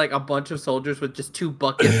a bunch of soldiers with just 2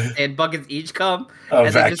 buckets and buckets each come,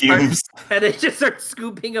 and Vacuums. they just start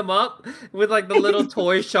scooping them up with like the little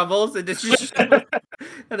toy shovels, and just and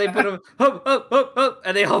they put them up,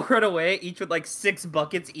 and they all run away, each with like 6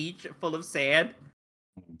 buckets each full of sand.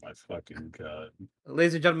 Oh my fucking God.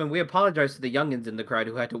 Ladies and gentlemen, we apologize to the youngins in the crowd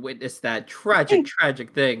who had to witness that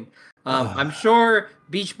tragic thing. I'm sure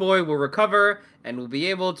Beach Boy will recover and will be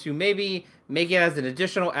able to maybe make it as an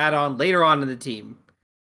additional add-on later on in the team.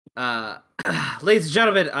 Ladies and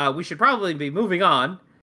gentlemen, we should probably be moving on.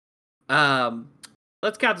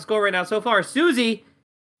 Let's count the score right now. So far, Susie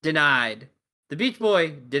denied. The Beach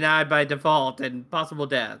Boy denied by default and possible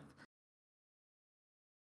death.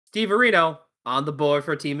 Steve Areno on the board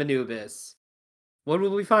for Team Anubis. What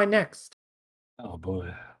will we find next? Oh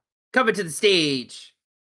boy. Coming to the stage.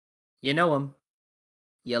 You know him.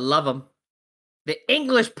 You love him. The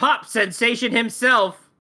English pop sensation himself.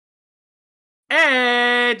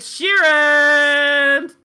 Ed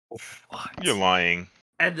Sheeran! What? You're lying.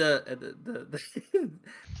 And the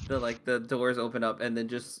doors open up, and then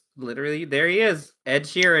just literally there he is. Ed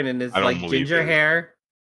Sheeran in his I don't like believe ginger it. hair.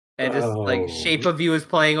 And just like Oh. Shape of You is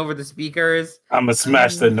playing over the speakers. I'm gonna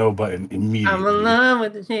smash the no button I'm immediately. in love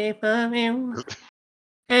with the shape of you.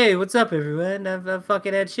 Hey, what's up, everyone? I'm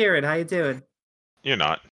fucking Ed Sheeran. How you doing? You're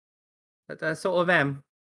not. I sort of am.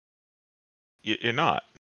 You're not.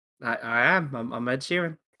 I am. I'm Ed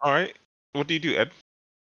Sheeran. All right. What do you do, Ed?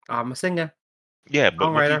 I'm a singer. Yeah, but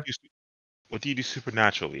Songwriter. what do you do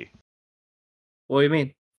supernaturally? What do you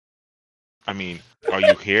mean? I mean, are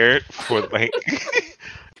you here for like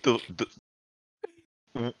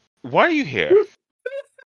why are you here?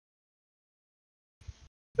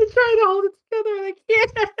 I'm trying to hold it together and I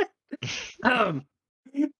can't.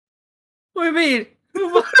 What do you mean?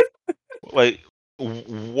 Like,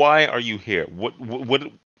 why are you here? What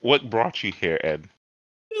brought you here, Ed?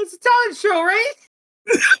 It's a talent show, right?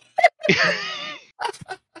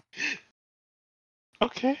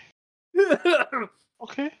 Okay.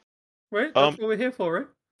 Okay. Right? That's what we're here for, right?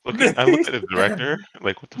 I look at the director.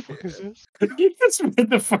 Like, what the fuck is this? Get this man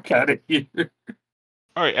the fuck out of here.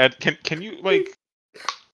 All right, Ed. Can you like?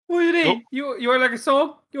 What do you need? You want like a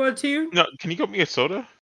song? You want a tune? No. Can you get me a soda?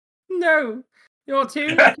 No. You want a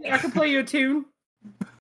tune? I can play you a tune.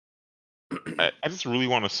 I just really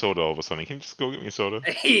want a soda all of a sudden. Can you just go get me a soda?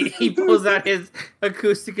 He pulls out his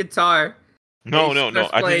acoustic guitar. No. He starts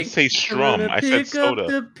I playing, didn't say strum. I said pick up soda.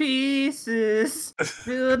 the pieces,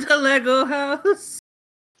 build a Lego house.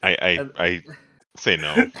 I say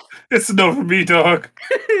no. It's a no for me, dog.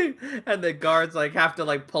 And the guards like have to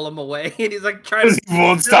like pull him away, and he's like trying to. He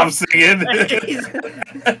won't stop singing.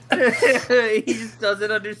 He just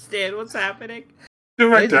doesn't understand what's happening.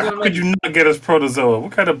 Director, Ladies how and could you not get us protozoa?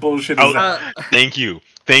 What kind of bullshit is that? Thank you.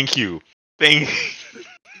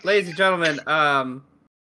 Ladies and gentlemen,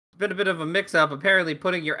 it's been a bit of a mix-up. Apparently,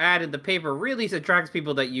 putting your ad in the paper really attracts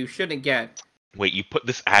people that you shouldn't get. Wait, you put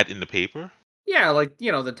this ad in the paper? Yeah, like,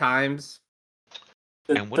 the Times.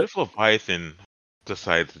 And what if Leviathan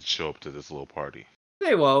decides to show up to this little party?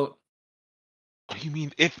 They won't. Oh, you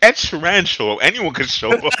mean if Ed Sheeran show up, anyone could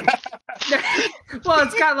show up? Well,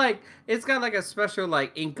 it's got like a special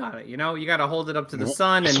like ink on it. You gotta hold it up to the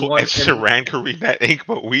sun and So Ed Sheeran can read that ink,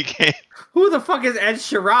 but we can't. Who the fuck is Ed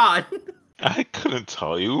Sheeran? I couldn't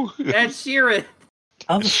tell you. Ed Sheeran.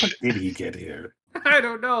 How the fuck did he get here? I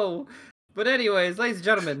don't know. But anyways, ladies and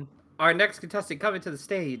gentlemen, our next contestant coming to the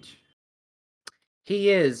stage. He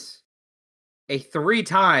is a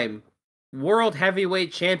 3-time world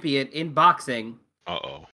heavyweight champion in boxing.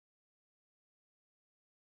 Uh-oh.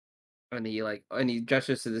 And he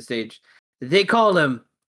gestures to the stage. They call him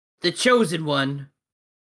the Chosen One,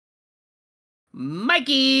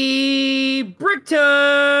 Mikey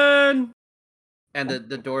Brickton. And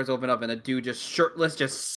the doors open up and a dude just shirtless,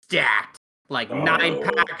 just stacked, like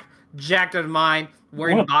 9-pack, jacked out of mind,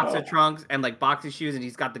 wearing boxer trunks and like boxing shoes, and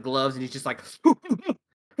he's got the gloves, and he's just like.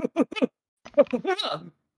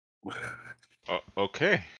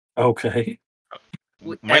 Okay. Okay.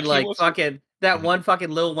 And like fucking that one fucking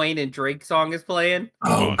Lil Wayne and Drake song is playing.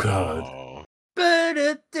 Oh god.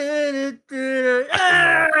 No.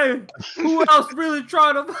 Who else really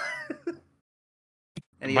trying to?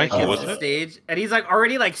 And he like Mikey, gets was to the it? stage, and he's like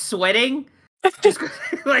already like sweating, just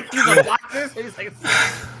like he's like watch this. And he's like,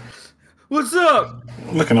 "What's up?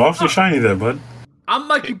 Looking awfully shiny there, bud. I'm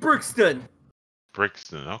Mikey Brixton.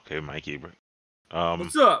 Brixton. Okay, Mikey.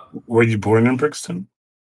 What's up? Were you born in Brixton?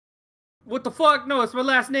 What the fuck? No, it's my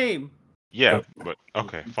last name. Yeah, but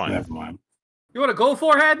okay, fine. Never mind. You want to go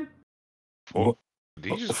forehead? Did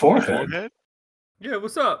you just Forehead? Yeah.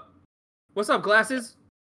 What's up? What's up, glasses?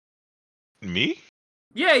 Me?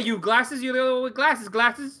 Yeah, you glasses. You the other one with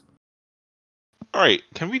glasses. All right,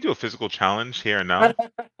 can we do a physical challenge here and now?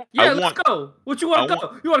 Yeah, let's go. What you want to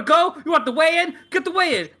go? You want to go? You want the weigh in? Get the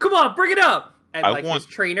weigh in. Come on, bring it up. And his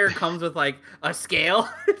trainer comes with like a scale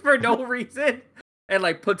for no reason, and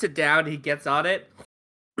like puts it down. He gets on it.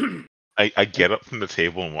 I get up from the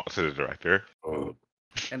table and walk to the director.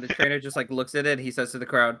 And the trainer just like looks at it. And he says to the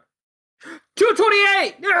crowd,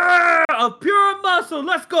 228, yeah, of pure muscle.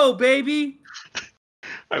 Let's go, baby.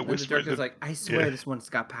 I And the whisper. director's like, I swear this one's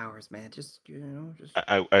got powers, man. Just.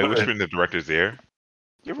 I whisper in the director's ear.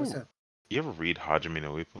 What's up? You ever read Hajime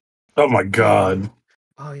no Ippo? Oh my god.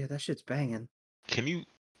 Oh yeah, that shit's banging. Can you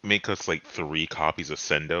make us like 3 copies of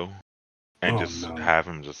Sendo and have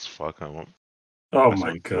him just fuck him up? Oh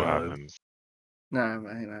my god. No, I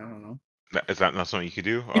don't know. Is that not something you could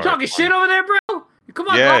do? You talking shit over there, bro? Come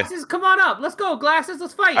on, glasses. Come on up. Let's go, glasses.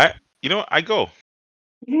 Let's fight. You know what? I go.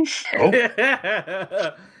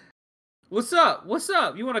 Oh. What's up? What's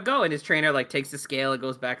up? You want to go? And his trainer like takes the scale and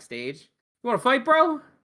goes backstage. You want to fight, bro? You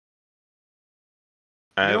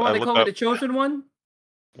know why they call me the Chosen One?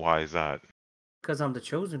 Why is that? Because I'm the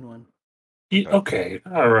Chosen One. Okay.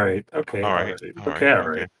 All right. Okay. All right.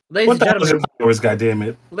 Ladies What and the hell is gentlemen, your powers,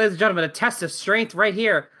 goddammit? ladies and gentlemen, a test of strength right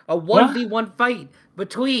here. A 1v1 fight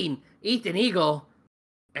between Ethan Eagle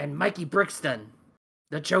and Mikey Brixton,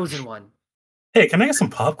 the Chosen One. Hey, can I get some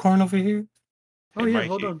popcorn over here? Oh yeah,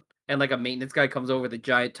 hold on. And like a maintenance guy comes over with a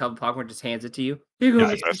giant tub of popcorn, just hands it to you. Here you go,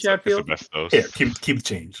 Mr. Chadfield. Here, keep the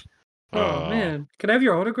change. Oh man, can I have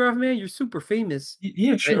your autograph, man? You're super famous.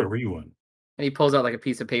 Yeah, sure. Where you want? And he pulls out like a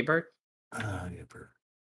piece of paper. Yeah, bro.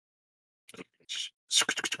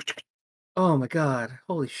 Oh my god,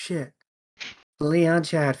 holy shit. Leon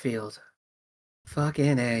Chadfield.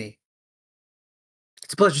 Fucking A.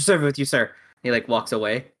 It's a pleasure serving with you, sir. And he like walks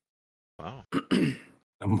away. Wow. I'm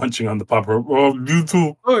munching on the popper. Oh, you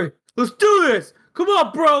too. Hey, let's do this. Come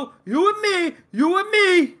on, bro. You and me. You and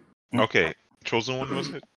me. Okay. Chosen One, was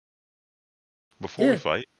it? Before we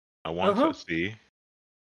fight, I want to see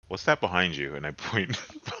what's that behind you, and I point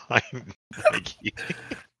behind Mikey.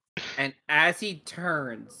 And as he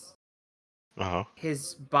turns,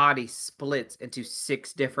 his body splits into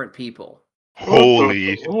 6 different people.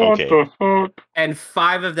 Holy! What the fuck? And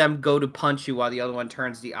 5 of them go to punch you while the other one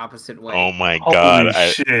turns the opposite way. Oh my god!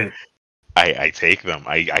 Holy shit! I take them.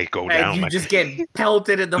 I go down. And you just get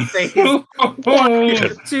pelted in the face.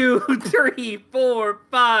 1, 2, 3, 4,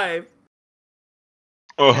 5.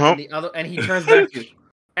 And the other, and he turns back to you.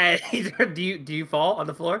 And do you fall on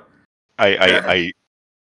the floor? I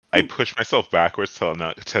push myself backwards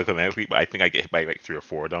telekinetically, but I think I get hit by like 3 or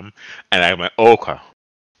 4 of them, and I'm like, okay,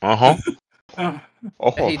 And he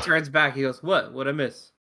Oh, turns back. He goes, "What? What'd I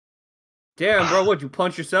miss? Damn, bro, what? You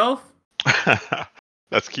punch yourself?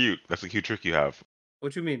 that's cute. That's a cute trick you have,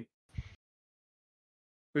 What you mean?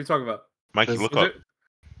 What are you talking about? Mikey. This- Look Was up. it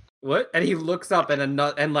what?" And he looks up,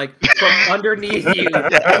 and like from underneath you, Yeah,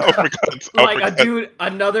 uppercuts, like a uppercuts. dude,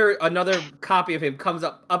 another copy of him comes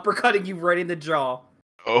up, uppercutting you right in the jaw.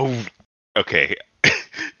 Oh, okay.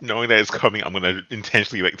 Knowing that it's coming, I'm gonna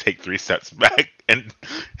intentionally like take 3 steps back and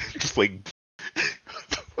just like.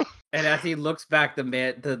 And as he looks back,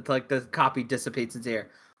 the copy dissipates into air.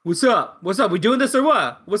 What's up? What's up? We doing this or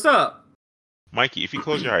what? What's up? Mikey, if you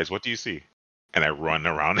close your eyes, what do you see? And I run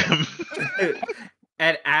around him.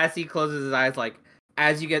 And as he closes his eyes, like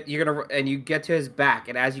as you get to his back,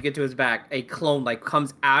 and as you get to his back, a clone like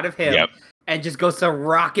comes out of him Yep. and just goes to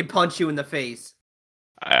rocket punch you in the face.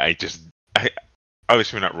 I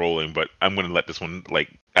obviously we're not rolling, but I'm gonna let this one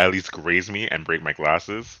like at least graze me and break my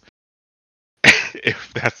glasses.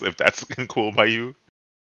 if that's cool by you.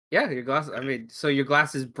 Yeah, your glasses. I mean, so your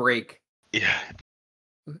glasses break. Yeah.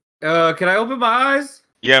 Can I open my eyes?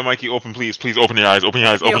 Yeah, Mikey, open please. Please open your eyes. Open your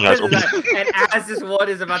eyes. He Open your eyes. opens Open. his eyes, and as this one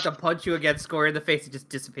is about to punch you again, score in the face, it just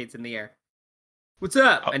dissipates in the air. What's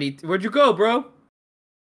up? And where'd you go, bro?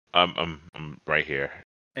 I'm right here.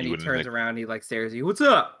 And You he wouldn't turns like- around, he like stares at you. What's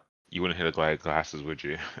up? You wouldn't hit a glasses, would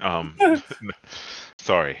you?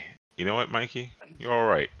 Sorry. You know what, Mikey? You're all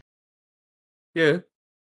right. Yeah.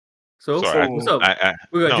 So, Sorry. what's up? I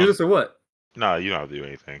We gotta no, do this or what? no, you don't have to do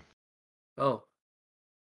anything. Oh.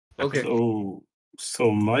 Okay.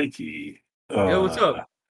 So Mikey, Yeah, what's up?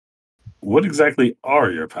 what exactly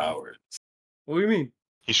are your powers? What do you mean?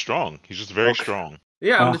 He's strong. He's just very Okay. strong.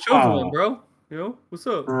 Yeah, I'm the chosen Uh-huh. one, bro. You know, what's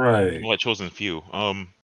up? Right. You know, I chosen few.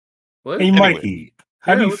 What? Hey, Anyway. Mikey,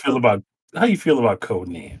 how Yeah, do you what's feel up? about code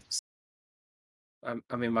names?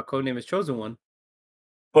 I mean, my code name is Chosen One.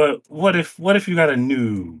 But what if you got a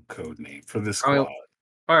new code name for this I mean- squad?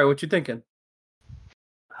 All right, what you thinking?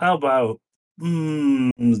 How about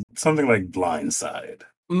something like Blindside?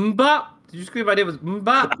 Mbop. Did you scream my name was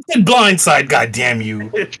Mbop? Blindside, goddamn you!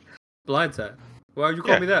 Blindside. Why would you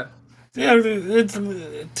call Yeah. me that? Yeah,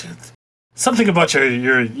 it's something about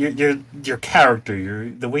your character,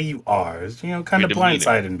 the way you are, is, kind Your of demeanor.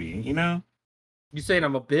 blindsiding me, you know. You saying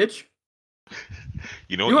I'm a bitch?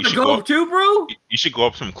 You know You what? want to go up too, bro? You should go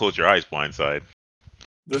up to him, close your eyes, blindside.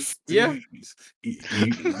 Yeah.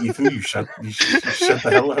 Ethan, you shut the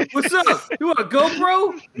hell up. What's up? You want to go,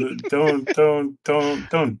 bro?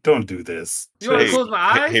 Don't do this. You want to Hey, close my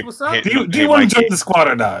eyes? hey, What's up? hey, Do you hey, want to Mikey. join the squad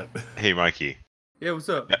or not? Hey, Mikey, Yeah, what's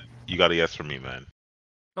up? you got a yes from me, man.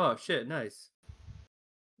 Oh shit, nice.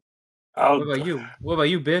 I'll, What about you? What about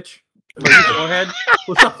you, bitch? What about you, forehead?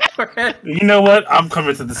 What's up, forehead? you know what? I'm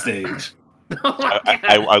coming to the stage. Oh my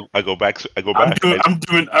God. I go back. I go I'm back.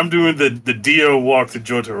 doing the Dio walk to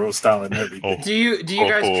Jotaro style and everything. Oh. Do you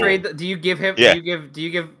guys Oh. trade? Do you give him? Yeah. Do you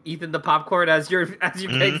give Ethan the popcorn as you guys'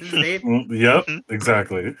 name? Yep,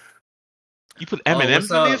 exactly. You put Oh, M&Ms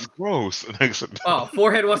what's in this? up? Gross. Oh,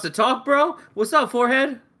 forehead wants to talk, bro. What's up,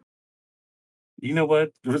 forehead? You know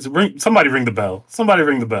what? Somebody ring the bell. Somebody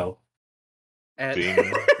ring the bell. And,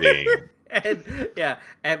 Ding, ding. and yeah,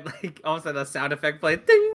 and like all of a sudden a sound effect plays.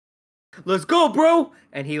 Ding. Let's go, bro.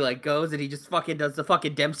 And he like goes and he just fucking does the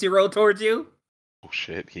fucking Dempsey roll towards you. Oh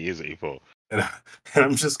shit, he is evil. And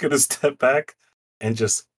I'm just gonna step back and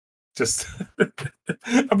just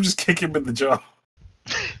I'm just kick him in the jaw.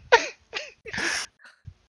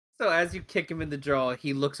 So as you kick him in the jaw,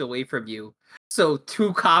 he looks away from you. So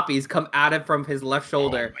 2 copies come at him from his left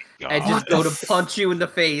shoulder Oh my and God. just go to punch you in the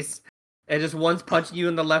face. And just one's punching you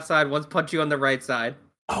on the left side, one's punching you on the right side.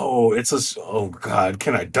 Oh, oh god,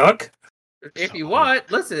 can I duck? If you want,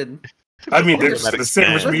 listen. I mean, they're Automatic to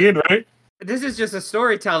sandwich scan. me in, right? This is just a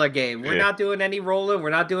storyteller game. We're Yeah. not doing any rolling. We're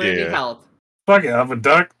not doing any Yeah. health. Fuck it, I'm a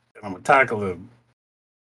duck and I'm gonna tackle him.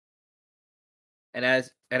 And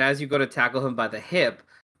as you go to tackle him by the hip,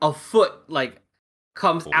 a foot like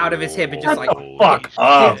comes out of his hip and just like Holy fuck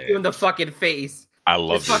up. hits you in the fucking face. I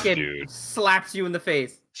love Just this fucking dude. slaps you in the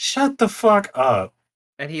face. Shut the fuck up.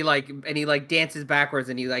 And he dances backwards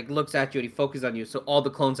and he like looks at you and he focuses on you. So all the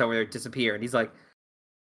clones that were there disappear. And he's like,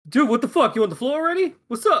 "Dude, what the fuck? You on the floor already?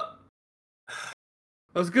 What's up?"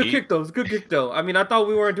 That was a good kick though. It was a good kick though. I mean, I thought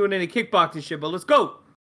we weren't doing any kickboxing shit, but let's go.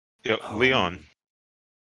 Yo, Oh. Leon,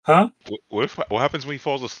 Huh? what happens when he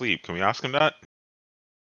falls asleep? Can we ask him that?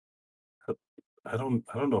 I don't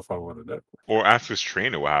know if I wanted that. Or ask his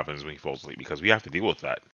trainer what happens when he falls asleep? Because we have to deal with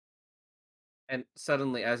that. And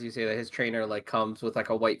suddenly, as you say that, his trainer like comes with like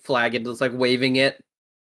a white flag and just like waving it.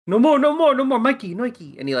 No more, Mikey.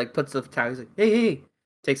 And he like puts the towel. He's like, hey.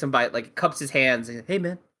 Takes him by like cups his hands and, hey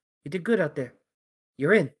man. You did good out there.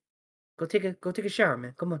 You're in. Go take a shower,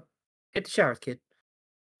 man. Come on. Hit the showers, kid.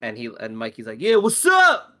 And Mikey's like, yeah, what's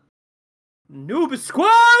up? Anubis squad?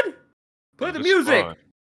 Play the Anubis music. squad.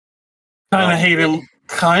 Kinda hate him.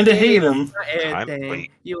 Kinda hate him. Everything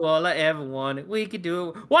wait. you all I ever wanted. We could do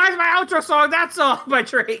it. Why is my outro song that song by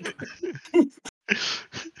Drake?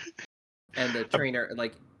 And the trainer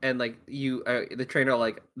the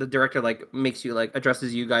trainer the director makes you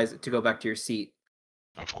addresses you guys to go back to your seat.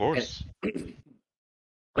 Of course. And,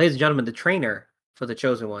 ladies and gentlemen, the trainer for the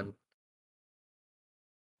chosen one.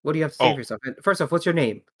 What do you have to say for yourself? And first off, what's your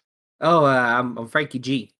name? Oh, I'm Frankie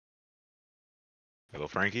G. Hello,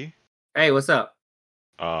 Frankie. Hey, what's up?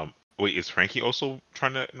 Wait, is Frankie also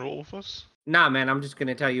trying to enroll with us? Nah, man, I'm just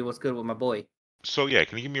gonna tell you what's good with my boy. So yeah,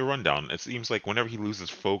 can you give me a rundown? It seems like whenever he loses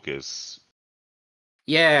focus.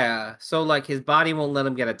 Yeah, so his body won't let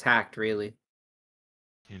him get attacked, really.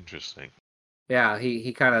 Interesting. Yeah,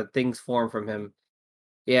 he kind of things form from him.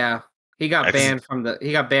 Yeah, he got banned from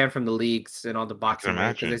the leagues and all the boxing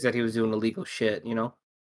because they said he was doing illegal shit. You know.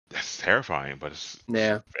 That's terrifying, but it's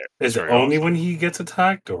Is it only when he gets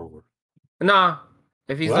attacked, or nah?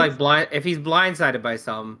 If he's if he's blindsided by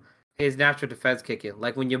something, his natural defense kick in.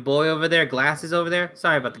 Like when your boy over there, glasses over there.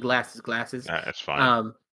 Sorry about the glasses. That's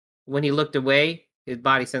fine. When he looked away, his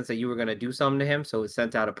body sensed that you were gonna do something to him, so it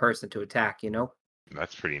sent out a person to attack. You know.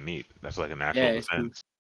 That's pretty neat. That's like a natural defense.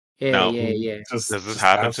 Yeah, now, yeah. Does this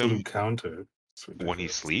happen to him counter when he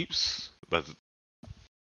sleeps?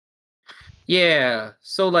 Yeah.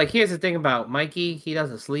 So here's the thing about Mikey. He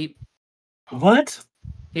doesn't sleep. What?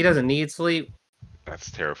 He doesn't need sleep.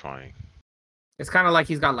 That's terrifying. It's kind of like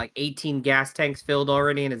he's got 18 gas tanks filled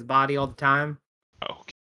already in his body all the time.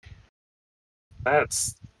 Okay. I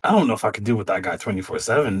don't know if I could do with that guy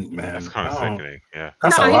 24/7, man. That's kind of sickening. Yeah.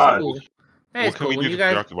 That's a lot. Cool. What can we do to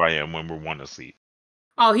preoccupy him when we're one asleep?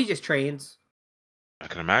 Oh, he just trains. I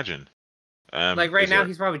can imagine. Right now,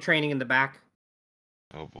 he's probably training in the back.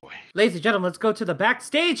 Oh boy. Ladies and gentlemen, let's go to the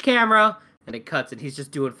backstage camera. And it cuts, and he's just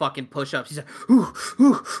doing fucking push-ups. He's like, ooh,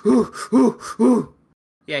 ooh, ooh, ooh, ooh.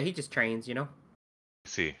 Yeah, he just trains, you know?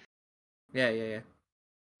 See. Yeah.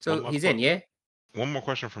 So he's in, yeah? One more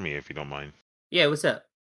question for me, if you don't mind. Yeah, what's up?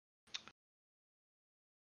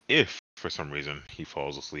 If, for some reason, he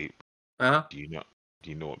falls asleep, do you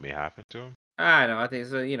know what may happen to him? I know. I think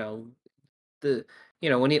so.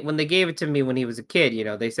 When they gave it to me when he was a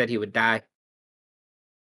kid, they said he would die.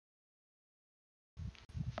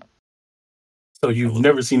 So you've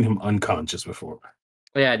never seen him unconscious before?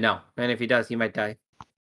 Yeah, no. And if he does, he might die.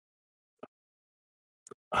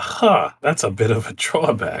 That's a bit of a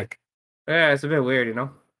drawback. Yeah, it's a bit weird, you know?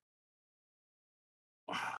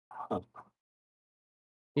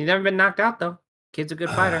 He's never been knocked out, though. Kid's a good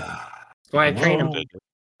fighter. That's why I train him.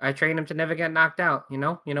 I train him to never get knocked out, you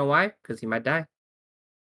know? You know why? Because he might die.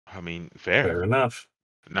 I mean, fair enough.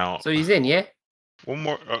 Now, so he's in, yeah? One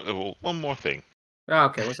more thing. Oh,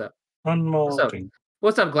 okay, what's up? One more thing.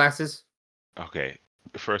 What's up, Glasses? Okay,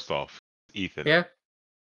 first off, Ethan. Yeah?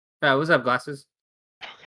 What's up, Glasses? Okay.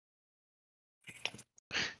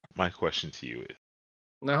 My question to you is...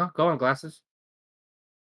 Go on, Glasses.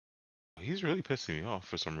 He's really pissing me off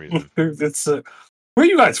for some reason. It's where are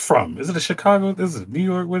you guys from? Is it Chicago? Is it New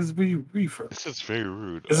York? Where you from? This is very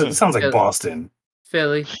rude. It sounds like Boston.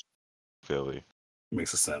 Philly.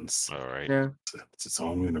 Makes a sense. All right. Yeah. It's its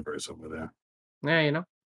own universe over there. Yeah, you know.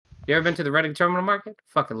 You ever been to the Reading Terminal Market?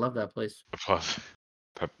 Fucking love that place.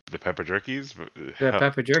 The pepper jerkies? The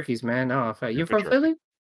pepper jerkies, man. Oh, you from Philly?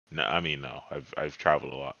 No, I mean, no. I've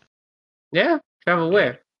traveled a lot. Yeah? Travel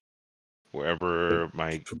where? Wherever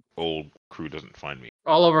my old crew doesn't find me.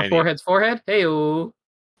 All over Forehead's forehead? Hey-o.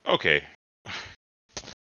 Okay.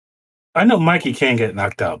 I know Mikey can't get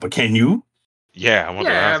knocked out, but can you? Yeah,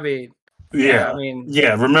 I mean,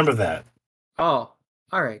 remember that. Oh,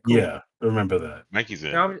 all right, cool. Yeah, remember that. Mikey's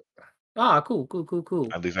in. Cool.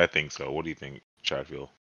 At least I think so. What do you think, Chadfield?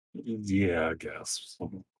 Yeah, I guess.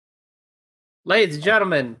 Ladies and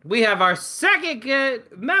gentlemen, we have our second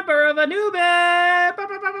member of Anubis.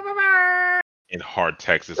 In hard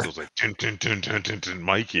text, this goes like dun, dun, dun, dun, dun, dun,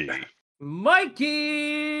 Mikey.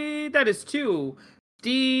 Mikey, that is 2.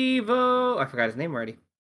 Devo, I forgot his name already.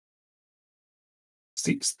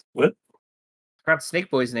 What? I forgot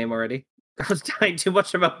Snake Boy's name already. I was dying too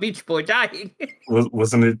much about Beach Boy dying.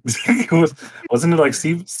 Wasn't it? Wasn't it like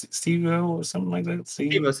Steve or something like that?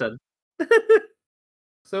 Steve said.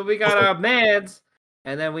 So we got our mans,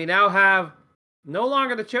 and then we now have no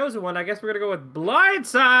longer the chosen one. I guess we're gonna go with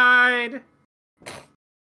Blindside.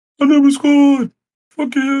 Anubis squad.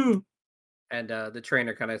 Fuck yeah. And the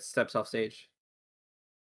trainer kind of steps off stage.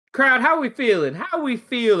 Crowd, how we feeling? How we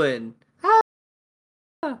feeling?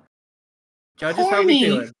 Judges, how we Horny.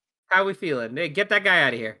 feeling? How we feeling? Hey, get that guy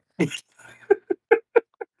out of here.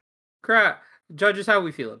 Crowd, judges, how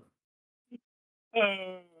we feeling?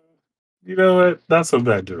 You know what? That's a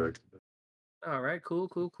bad direction. All right, cool.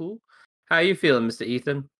 How you feeling, Mr.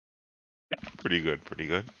 Ethan? Pretty good.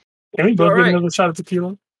 Can we both All get right. another shot of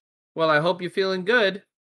tequila? Well, I hope you're feeling good,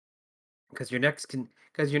 because your next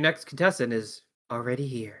contestant is already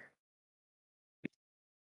here.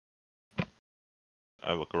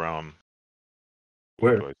 I look around.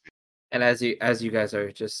 Where? What do I see? And as you guys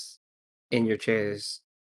are just in your chairs,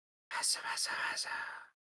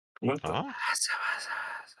 What the? Huh?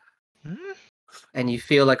 Hmm? and you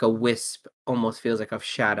feel like a wisp, almost feels like a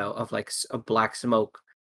shadow of like a black smoke,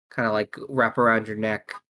 kind of like wrap around your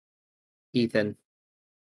neck, Ethan,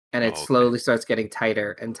 and it Oh, okay. slowly starts getting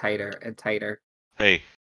tighter and tighter and tighter, Hey,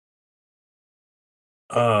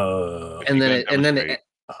 and you then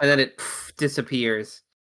gotta it disappears,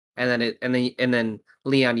 and then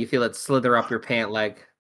Leon, you feel it slither up your pant leg,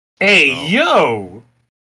 Hey, Oh. yo!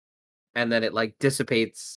 and then it like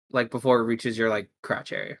dissipates like before it reaches your like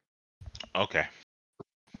crotch area. Okay.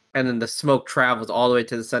 And then the smoke travels all the way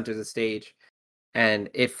to the center of the stage, and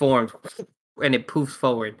it forms, and it poofs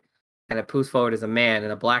forward, and it poofs forward as a man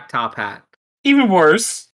in a black top hat Even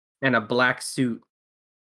worse. and a black suit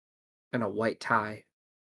and a white tie,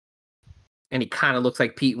 and he kind of looks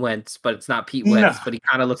like Pete Wentz, but it's not Pete Wentz, Nah. but he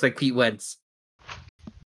kind of looks like Pete Wentz.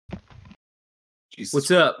 Jesus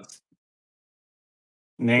What's up? Christ.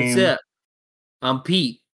 Name. What's up? I'm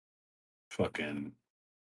Pete.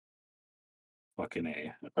 Fucking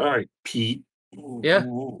A. All right, Pete. Yeah.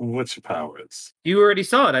 What's your powers? You already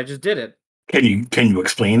saw it. I just did it. Can you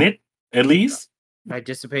explain it at least? I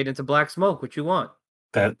dissipate into black smoke. What you want?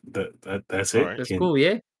 That's All it. right. That's cool,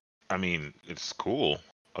 yeah. I mean, it's cool.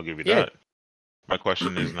 I'll give you Yeah. that. My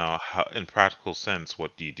question is now, how, in practical sense,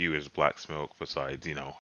 what do you do as black smoke besides,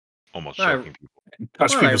 almost I- choking people?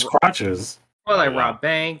 Touch Well, people's crotches. Well, I Oh, wow. rob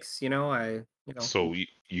banks. So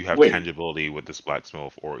you have Wait. tangibility with this black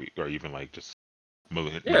smoke, or even like just Yeah.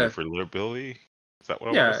 maneuverability? Is that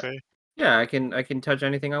what I want to say? Yeah, I can touch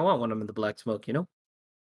anything I want when I'm in the black smoke, you know?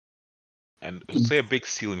 And say a big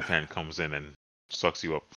ceiling fan comes in and sucks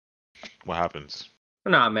you up. What happens?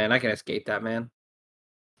 Nah, man, I can escape that, man.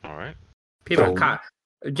 All right. People So-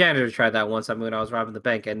 janitor tried that once. When I was robbing the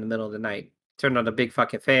bank in the middle of the night. Turned on a big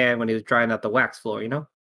fucking fan when he was drying out the wax floor, you know?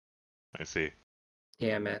 I see.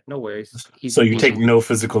 Yeah, man. No worries. So you take no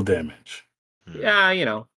physical damage. Hmm. Yeah,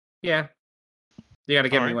 yeah. You gotta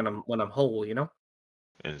get me Alright. when I'm whole, you know?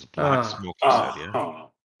 And it's black Ah. smoke, you said, yeah? Uh-huh.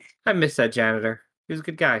 I miss that janitor. He was a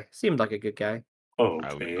good guy. Seemed like a good guy.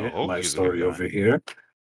 Okay, I hope life he's a good story guy. over here.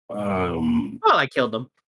 Well, I killed him.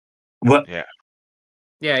 What? Yeah.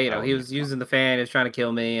 Yeah, I he would- was using the fan, he was trying to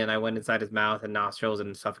kill me, and I went inside his mouth and nostrils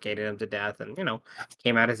and suffocated him to death, and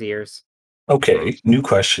came out his ears. Okay, new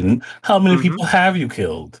question. How many Mhm. people have you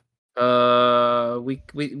killed? What's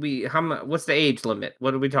the age limit?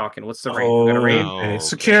 What are we talking? What's the range? We got a range?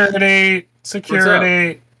 Okay. Okay.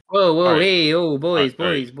 Security. Whoa, Alright. hey, oh, boys,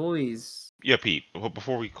 Alright. boys. Yeah, Pete.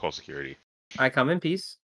 Before we call security. I come in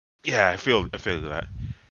peace. Yeah, I feel that.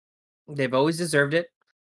 They've always deserved it.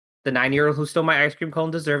 The 9-year-old who stole my ice cream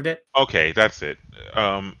cone deserved it. Okay, that's it.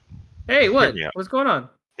 Hey, what? me out. What's going on?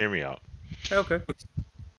 Hear me out. Okay.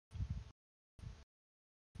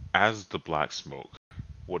 As the black smoke,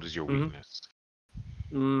 what is your Mhm. weakness?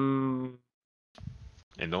 Mm,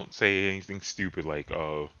 And don't say anything stupid like,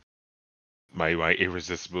 my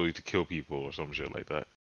irresistibility to kill people or some shit like that.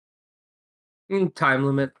 time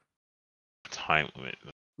limit. Time limit.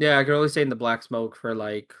 Yeah, I can only stay in the black smoke for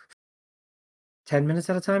like 10 minutes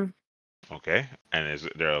at a time. Okay. And is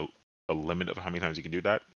there a limit of how many times you can do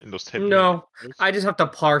that in those 10 No, minutes? I just have to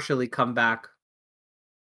partially come back.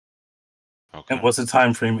 Okay. And what's the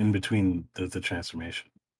time frame in between the transformation?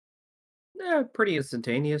 Yeah, pretty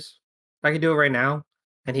instantaneous. I can do it right now,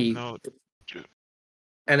 and he No.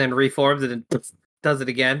 and then reforms and then does it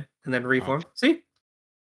again and then reform. See,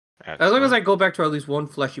 as long as I go back to at least one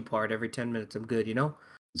fleshy part every 10 minutes, I'm good.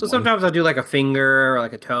 So sometimes I'll do like a finger or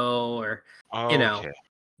like a toe or Okay.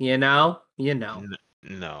 you know.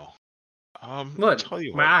 No. What? Tell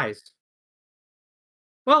you My what. eyes.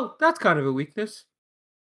 Well, that's kind of a weakness.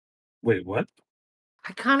 Wait, what?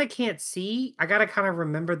 I kind of can't see. I gotta kind of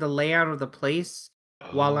remember the layout of the place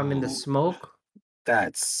while I'm in the Oh, smoke.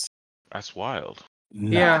 That's That's wild.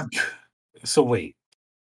 not. So wait.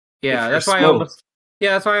 Yeah, If that's you're why smoke-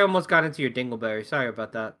 that's why I almost got into your dingleberry. Sorry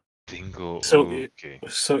about that. Dingle. So okay.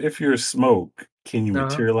 So if you're smoke Can you Uh-huh.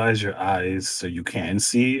 materialize your eyes so you can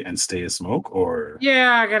see and stay as smoke, or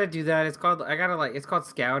Yeah, I gotta do that. It's called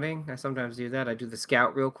scouting. I sometimes do that. I do the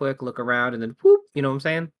scout real quick, look around, and then whoop. You know what I'm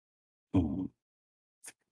saying? Mm.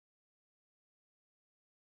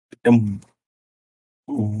 Um,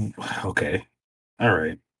 okay, all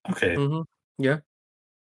right, okay. Mm-hmm. Yeah.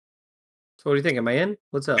 So what do you think? Am I in?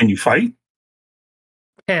 What's up? Can you fight?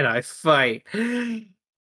 Can I fight?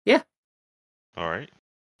 Yeah. All right,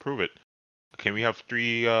 prove it. Can we have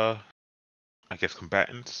three? I guess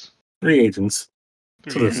combatants. 3 agents to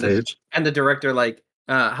Three the And the agents. stage. and the director like,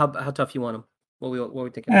 how tough you want him? What we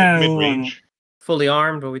thinking? And Mid range. Fully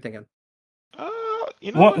armed? What we thinking?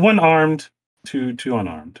 You know what? one armed, two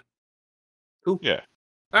unarmed. Cool. Yeah.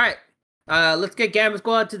 All right. Let's get Gamma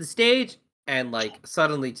Squad to the stage, and like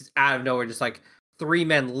suddenly, just out of nowhere, just like 3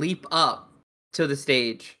 men leap up to the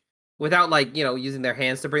stage without like using their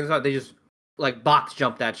hands to bring them up. They just like box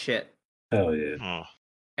jump that shit, Hell yeah. Oh,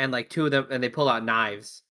 and like 2 of them, and they pull out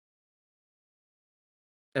knives,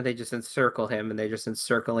 and they just encircle him, and they're just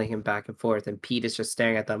encircling him back and forth, and Pete is just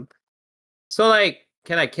staring at them. So like,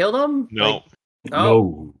 can I kill them? no. Like, oh,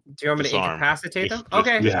 No. do you want me to Disarm. incapacitate them? Just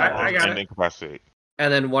Okay, disarm I got and it. incapacitate.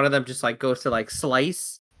 And then one of them just like goes to like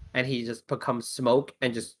slice, and he just becomes smoke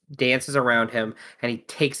and just dances around him, and he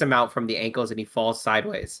takes him out from the ankles, and he falls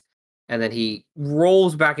sideways. And then he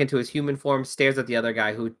rolls back into his human form, stares at the other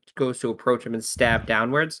guy who goes to approach him and stab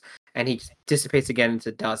downwards, and he just dissipates again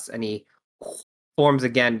into dust, and he forms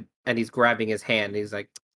again, and he's grabbing his hand. He's like,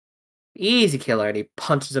 easy killer, and he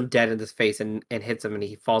punches him dead in his face and hits him, and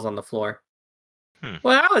he falls on the floor.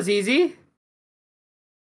 Well, that was easy.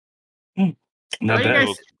 I Not thought you bad.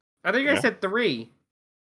 guys, I thought you guys Yeah. said 3.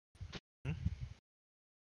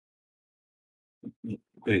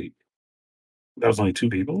 Wait, that was only 2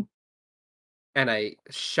 people? And a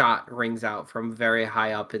shot rings out from very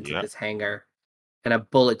high up into Yep. this hangar, and a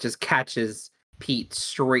bullet just catches Pete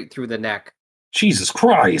straight through the neck. Jesus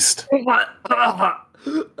Christ!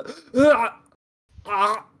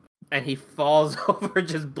 And he falls over,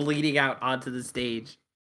 just bleeding out onto the stage.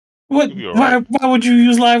 What? You'll be all right. Why would you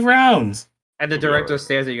use live rounds? And the You'll be all director right.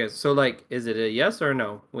 stares at you guys. So, like, is it a yes or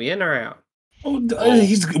no? We in or out?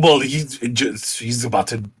 He's about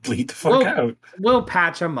to bleed the fuck out. We'll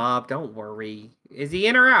patch him up. Don't worry. Is he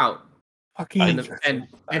in or out? Fucking And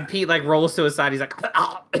Pete like rolls to his side. He's like,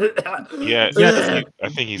 Yeah. Yeah. I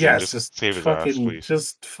think he's yes, in. Just save his ass, please.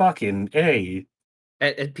 just fucking A.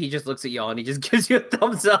 And Pete just looks at y'all and he just gives you a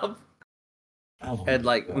thumbs up. Oh And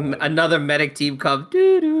my like God. another medic team comes.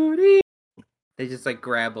 They just like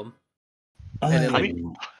grab him, and then, like,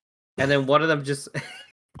 and then one of them just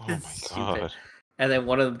Oh my stupid. god. And then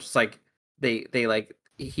one of them just like they like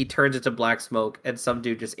he turns into black smoke, and some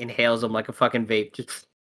dude just inhales him like a fucking vape, just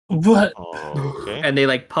What? Okay. and they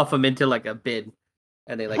like puff him into like a bin,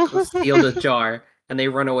 and they like steal the jar, and they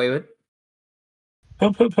run away with.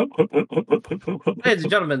 Ladies and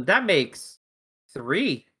gentlemen, that makes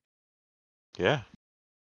 3. Yeah.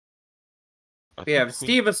 I We have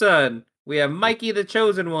Stevenson, we have Mikey the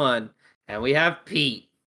Chosen One, and we have Pete.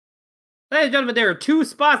 Ladies and gentlemen, there are 2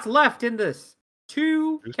 spots left in this.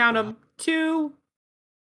 2, count them, 2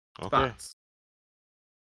 Okay. spots.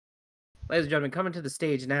 Ladies and gentlemen, coming to the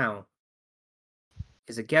stage now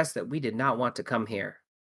is a guest that we did not want to come here.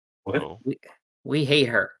 What? Oh, We hate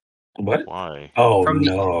her. What? why? Oh From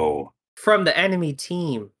the- no! From the enemy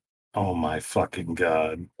team, Oh my fucking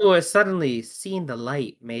God! who has suddenly seen the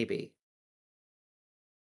light, maybe.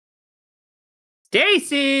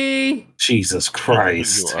 Stacy! Jesus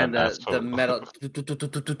Christ! You are And an the asshole. metal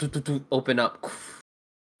open up,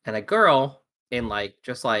 and a girl in like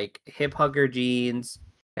just like hip hugger jeans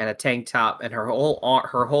and a tank top, and her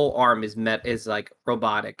whole arm is like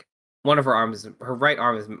robotic. One of her right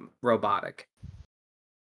arm is robotic,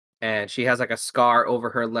 and she has like a scar over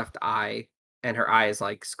her left eye, and her eye is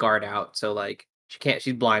like scarred out, so like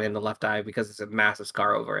she's blind in the left eye because it's a massive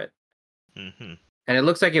scar over it, Mhm. and it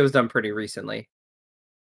looks like it was done pretty recently.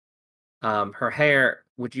 Her hair,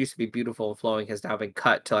 which used to be beautiful and flowing, has now been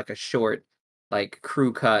cut to like a short, like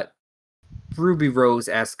crew cut, Ruby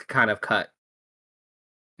Rose-esque kind of cut.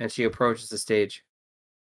 And she approaches the stage.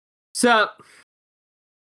 Sup?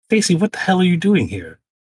 Stacy, what the hell are you doing here?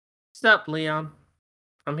 Sup, Leon?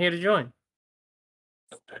 I'm here to join.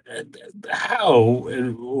 How?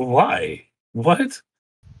 Why? What?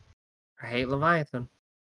 I hate Leviathan.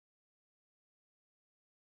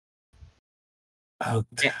 Oh,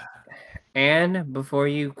 And before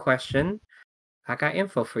you question, I got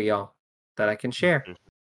info for y'all that I can share.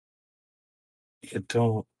 you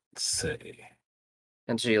don't say.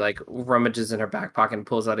 And she like rummages in her back pocket and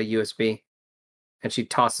pulls out a USB. And she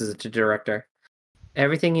tosses it to director.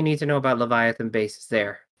 Everything you need to know about Leviathan Base is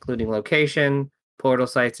there, including location, portal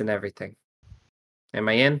sites, and everything. Am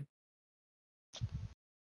I in?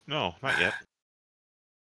 No, not yet.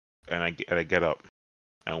 And I get up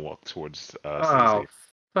and walk towards Oh, Stacey.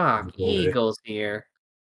 fuck. Boy. Eagle's here.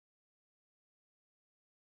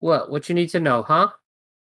 What you need to know, huh?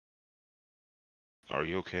 Are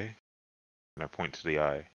you okay? And I point to the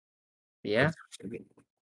eye. Yeah, it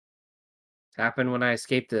happened when I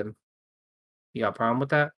escaped him. You got a problem with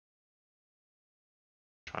that?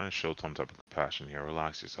 Trying to show some type of compassion here.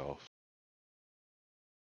 Relax yourself.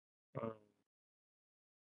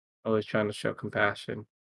 Always trying to show compassion.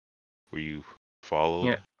 Were you followed?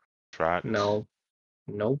 Yeah. Tracked? No.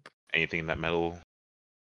 Nope. Anything in that metal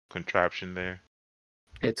contraption there?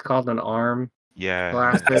 It's called an arm Yeah.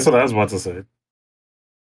 That's blaster. what I was about to say.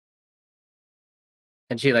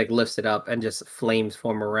 And she like lifts it up and just flames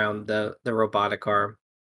form around the robotic arm.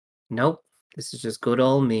 Nope. This is just good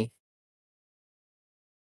old me.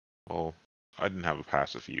 Well, I didn't have a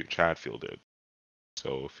passive for you. Chadfield did.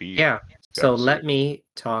 So if he Yeah. So got let you, me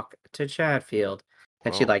talk to Chadfield.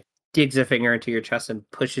 And she well, like digs a finger into your chest and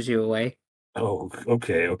pushes you away. Oh,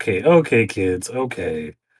 okay, kids.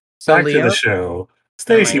 Okay. So Back to the Leon, show. am I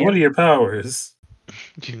Stacy, what in? are your powers?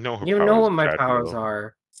 you know her You know powers, what my powers Chadfield.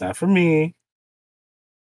 are. It's not for me.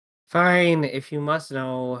 Fine, if you must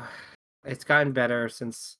know. It's gotten better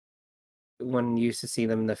since when you used to see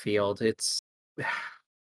them in the field. It's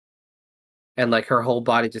and like her whole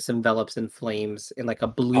body just envelops in flames in like a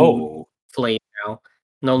blue Oh, flame now.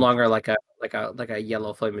 No longer like a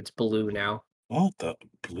yellow flame, it's blue now. what the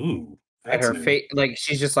blue? And That's her new. face like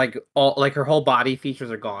she's just like all like her whole body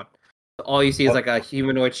features are gone. All you see is What? like a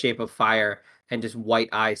humanoid shape of fire and just white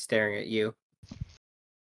eyes staring at you.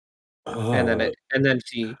 Uh, And then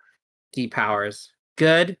she depowers.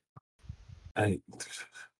 Good. I.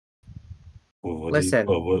 Well, what do you? Listen.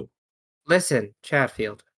 Oh, what? Listen,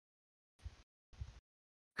 Chatfield.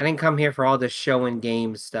 I didn't come here for all this show and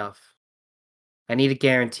game stuff. I need a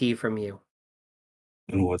guarantee from you.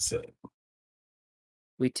 And what's that?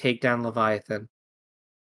 We take down Leviathan.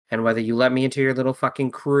 And whether you let me into your little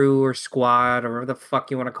fucking crew or squad or whatever the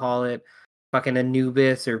fuck you want to call it, fucking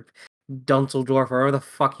Anubis or Dunseldorf or whatever the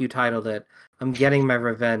fuck you titled it, I'm getting my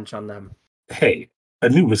revenge on them. Hey,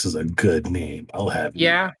 Anubis is a good name. I'll have you.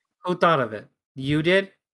 Yeah? Who thought of it? You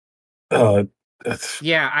did? Uh,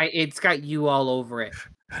 Yeah, it's got you all over it.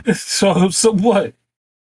 so what?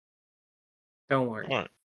 Don't worry. All right.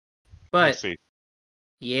 We'll But see.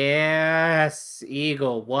 yes,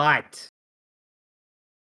 Eagle, what?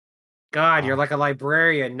 God, you're like a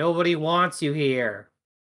librarian. Nobody wants you here.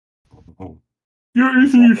 You're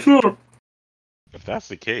easy, you suck. If that's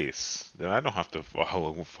the case, then I don't have to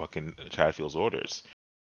follow fucking Chadfield's orders.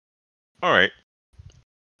 All right,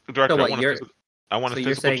 So Director. what, you're I want a so you're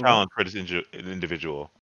physical saying no? challenge for this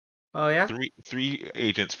individual. Oh yeah? Three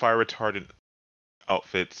agents, fire retardant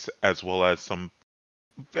outfits, as well as some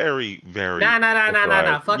very very Nah.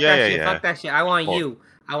 specialized. Fuck Yeah, that yeah, shit. yeah. Fuck that shit. I want Well, you.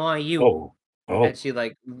 I want you. Oh, And oh, she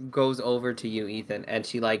like goes over to you, Ethan, and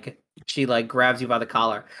she like grabs you by the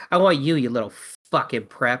collar. I want you, you little fucking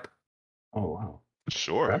prep. oh, wow.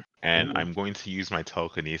 sure. Crap. And Ooh. I'm going to use my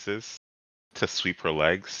telekinesis to sweep her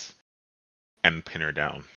legs and pin her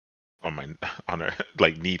down on my on her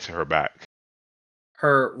like knee to her back.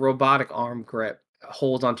 Her robotic arm grip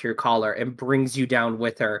holds onto your collar and brings you down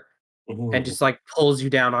with her and Ooh. just like pulls you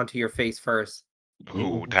down onto your face first. Ooh,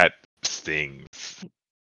 Ooh. that stings.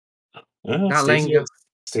 Not letting Stacy, go.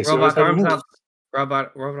 Stacy always Robot having arms moves.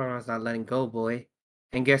 not robot arms not letting go, boy.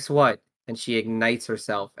 And guess what? And she ignites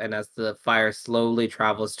herself, and as the fire slowly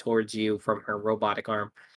travels towards you from her robotic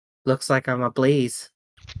arm, looks like I'm ablaze.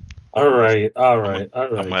 All right, I'm a, all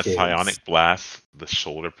I'm right, gonna kids. psionic blast the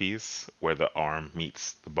shoulder piece where the arm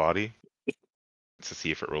meets the body to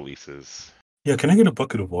see if it releases. Yeah, can I get a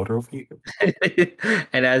bucket of water over here?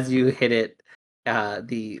 And as you hit it,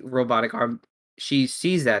 the robotic arm, she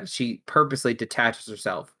sees that she purposely detaches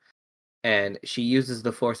herself, and she uses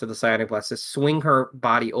the force of the psionic blast to swing her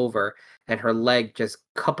body over, and her leg just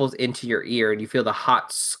couples into your ear, and you feel the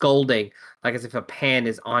hot scalding, like as if a pan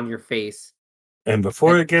is on your face. And And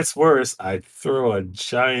before it gets worse, I throw a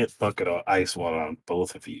giant bucket of ice water on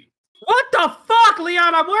both of you. what the fuck,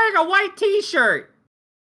 Leon? I'm wearing a white T-shirt.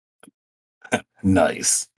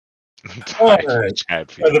 Nice. All Die, right.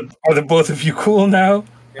 Chadfield. Are the both of you cool now?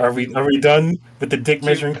 And Are we done with the dick she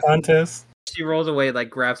measuring contest? she rolls away, like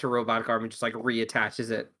grabs her robotic arm and just like reattaches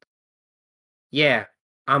it. Yeah,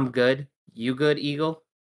 I'm good. You good, Eagle?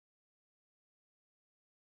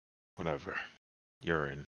 Whatever. You're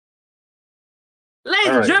in. Ladies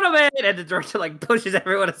All and right. gentlemen, and the director like pushes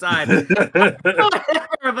everyone aside.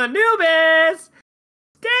 Of Anubis,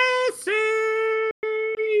 Stacy.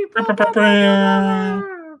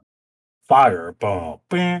 Fireball.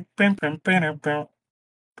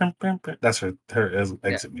 That's her Yeah,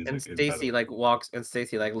 exit and music. Stacy like walks, and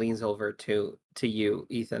Stacy like leans over to you,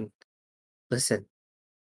 Ethan. Listen,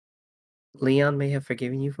 Leon may have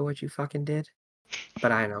forgiven you for what you fucking did,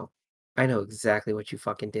 but I know exactly what you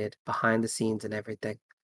fucking did behind the scenes and everything.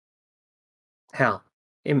 Hell,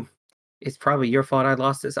 it's probably your fault I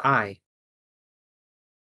lost this eye.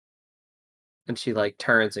 And she like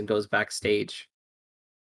turns and goes backstage.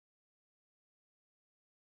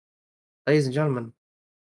 Ladies and gentlemen,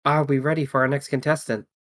 are we ready for our next contestant?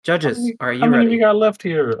 Judges, are How you many ready? we got left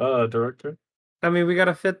here, director? I mean, we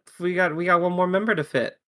gotta fit. We got one more member to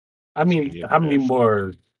fit. I mean, Yeah, how many yes.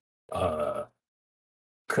 more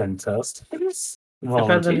contestants?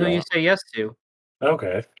 Depends on who Volunteer. you say yes to.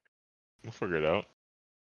 Okay. We'll figure it out.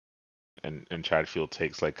 And Chadfield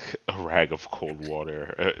takes like a rag of cold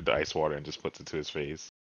water, the ice water, and just puts it to his face.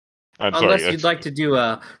 I'm Unless sorry. you'd like to do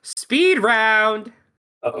a speed round.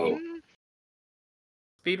 Uh-oh.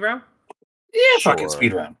 Speed round? Yeah, Sure. fucking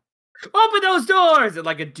speed round. Open those doors! And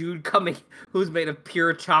like a dude coming who's made of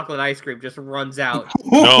pure chocolate ice cream just runs out.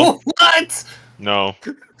 No. What? No.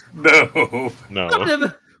 No.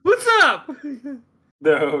 No. What's up?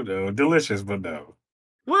 No. Delicious, but no.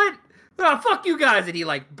 What? Oh, fuck you guys! And he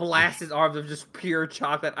like blasts his arms of just pure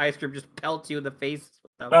chocolate ice cream, just pelts you in the face.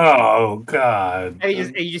 Oh God. And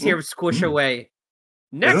you just hear him squish away. Is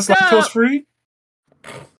Next this lactose up, free?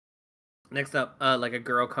 like a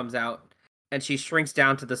girl comes out, and she shrinks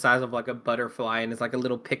down to the size of like a butterfly, and is like a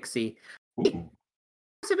little pixie. Ooh.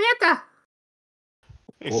 Samantha.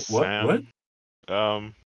 Hey, What?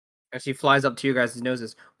 Sam. And she flies up to you guys'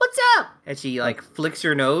 noses. What's up? And she like flicks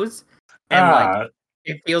your nose, and like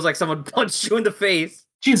it feels like someone punched you in the face.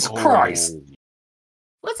 Jesus Christ. Oh,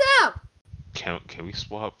 What's up? can we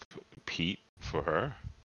swap Pete for her?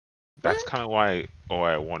 That's kind of why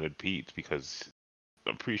I wanted Pete, because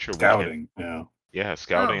I'm pretty sure Scouting. we can. Yeah. Yeah,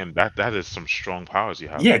 scouting, and that is some strong powers you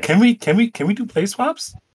have. Yeah. Can we do play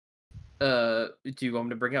swaps? Do you want me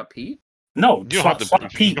to bring out Pete? No. You don't have to. Swap You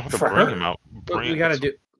Pete don't have to for bring her. him out. We gotta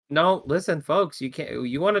do. No, listen, folks. You can't.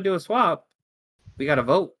 You want to do a swap? We gotta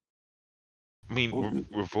vote. I mean,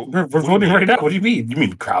 we're voting. We're voting right now. What do you mean? You mean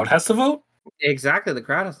the crowd has to vote? Exactly. The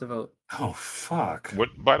crowd has to vote. Oh fuck. What?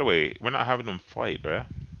 By the way, we're not having them fight, right?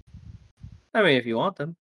 I mean, if you want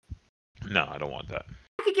them, No, I don't want that.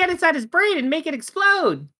 I could get inside his brain and make it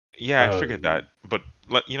explode. Yeah, I figured that. But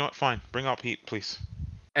you know what? Fine. Bring out Pete, please.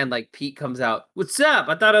 And like Pete comes out. What's up?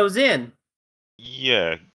 I thought I was in.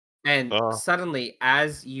 Yeah. And suddenly,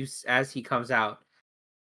 as he comes out,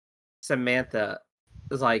 Samantha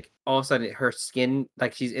is like all of a sudden her skin,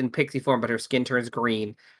 like she's in pixie form, but her skin turns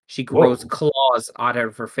green. She grows claws out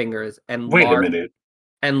of her fingers and Wait a minute.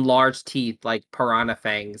 And large teeth like piranha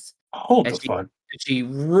fangs. Hold the fuck. She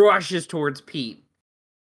rushes towards Pete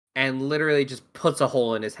and literally just puts a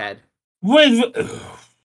hole in his head. Wait.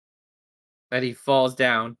 And he falls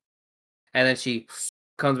down. And then she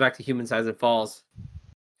comes back to human size and falls.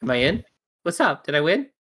 Am I in? What's up? Did I win?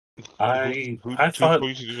 I told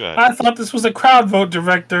you to do that? I thought this was a crowd vote,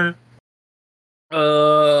 director.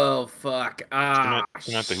 Oh fuck!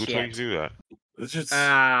 Samantha, who told you to do that? It's just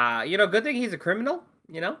good thing he's a criminal.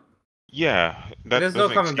 You know. Yeah, there's no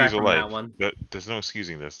coming back from that one. There's no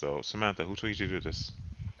excusing this though. Samantha, who told you to do this?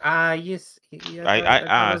 Yes. I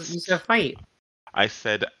asked. You said fight. I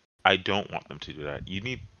said I don't want them to do that.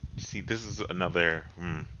 See, this is another.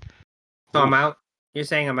 So I'm out. You're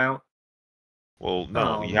saying I'm out? Well,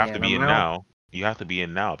 no. You have to be in now. You have to be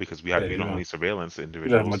in now because we don't have any surveillance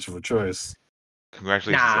individuals. You don't have much of a choice.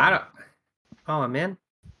 Congratulations. Nah, I don't. Oh, I'm in.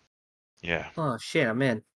 Yeah. Oh shit, I'm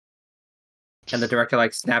in. And the director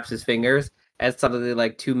like snaps his fingers, and suddenly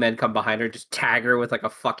like two men come behind her, just tag her with like a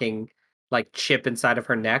fucking like chip inside of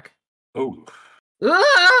her neck. Oh.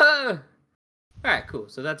 Ah! All right, cool.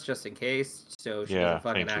 So that's just in case. So she doesn't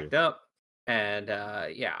fucking thank act up, and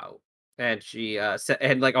and she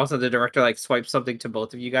and like also the director like swipes something to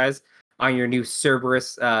both of you guys on your new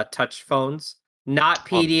Cerberus touch phones, not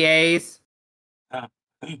PDAs.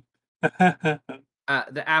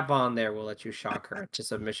 The app on there will let you shock her to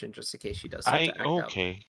submission just in case she does something.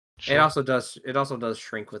 Okay. Sure. It also does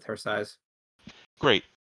shrink with her size. Great.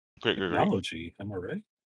 Technology. Am I right?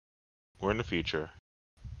 We're in the future.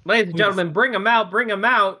 Ladies and gentlemen, bring them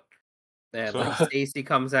out. And like Stacy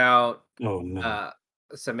comes out. Oh no.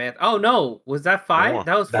 Samantha. Oh no, was that 5? Four.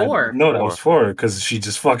 That was 4. No, that was 4 because she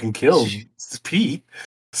just fucking killed Pete.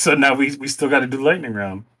 So now we still got to do lightning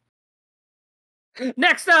round.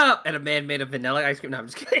 Next up, and a man made of vanilla ice cream. No, I'm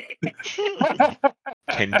just kidding.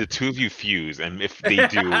 Can the two of you fuse? And if they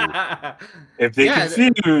do, If they Yeah,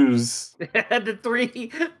 confuse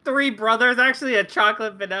the three brothers, actually a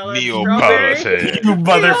chocolate, vanilla, and strawberry. Neapolitan. you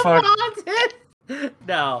motherfucker. Neapolitan.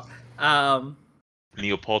 No.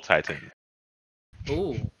 Neapolitan.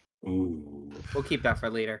 Ooh, Ooh. we'll keep that for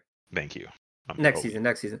later. Thank you. Next season.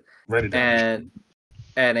 Write it down.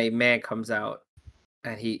 And a man comes out,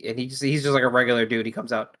 and he's just like a regular dude. He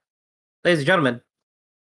comes out, ladies and gentlemen,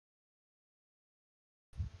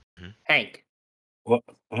 Hank. What?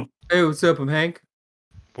 Hey, what's up? I'm Hank.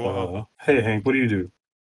 Hey Hank, what do you do?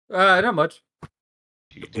 Not much.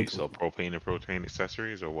 Do you sell propane and protein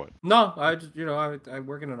accessories or what? No, I just I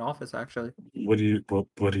work in an office actually. What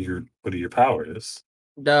are your powers?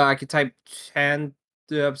 I could type 10.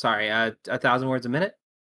 I'm sorry, 1,000 words a minute.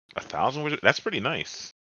 1,000 words? That's pretty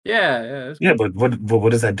nice. Yeah. Yeah, but what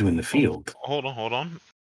does that do in the field? Hold on.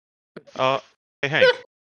 Hey Hank,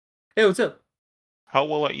 Hey, what's up? how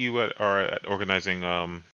well are you at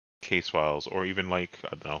organizing case files or even like I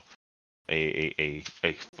don't know a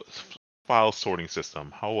file sorting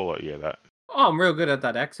system? How well are you at that? Oh, I'm real good at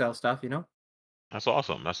that Excel stuff, That's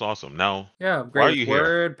awesome. Now, Yeah, I'm why great are with you here?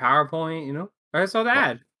 Word, PowerPoint, I saw the What?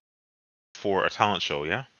 ad. For a talent show,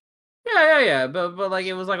 yeah? Yeah. But like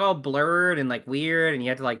it was like all blurred and like weird, and you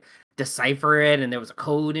had to like decipher it, and there was a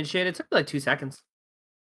code and shit. It took like 2 seconds.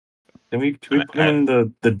 Can we put him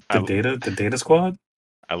in the data squad?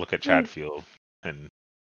 I look at Yeah. Chadfield and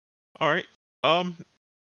all right.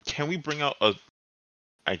 Can we bring out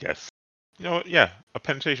I guess a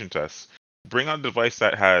penetration test. Bring out a device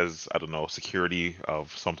that has, I don't know, security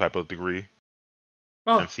of some type of degree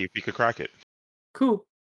Oh, and see if we could crack it. cool.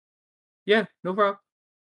 Yeah, no problem.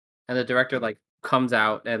 And the director like comes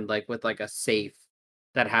out and like with like a safe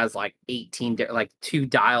that has like 18 like 2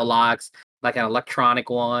 dial locks, like an electronic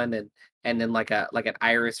one, and then like an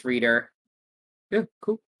iris reader. Yeah,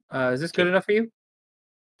 cool. Is this good Okay. enough for you?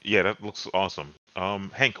 Yeah, that looks awesome.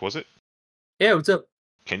 Hank, was it? Yeah, what's up?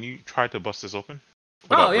 Can you try to bust this open Oh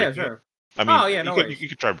without yeah, breaking it? sure. I mean, Oh yeah, no worries. you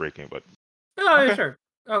could try breaking it, but Oh yeah, okay. sure.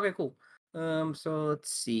 Okay, cool. So let's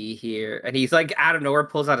see here. And he's like out of nowhere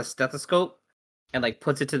pulls out a stethoscope and like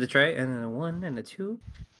puts it to the tray, and then a 1 and a 2.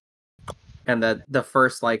 And the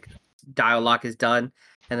first like dial lock is done,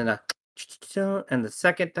 and then and the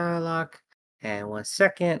second dial lock, and 1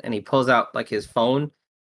 second, and he pulls out like his phone,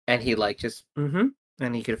 and he like just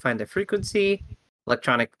and he can find the frequency,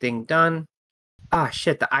 electronic thing done. Ah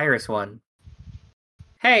shit, the iris one.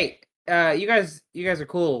 Hey, you guys are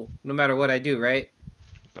cool no matter what I do, right?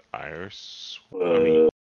 The iris. I mean,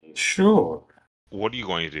 Sure. what are you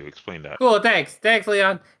going to do? Explain that. Cool, thanks,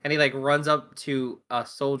 Leon. And he like runs up to a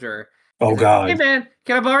soldier. Oh He's like, hey God. man,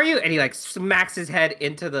 can I borrow you? And he like smacks his head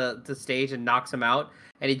into the stage and knocks him out.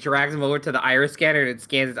 And he drags him over to the iris scanner and it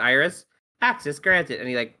scans his iris. Access granted. And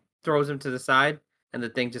he like throws him to the side, and the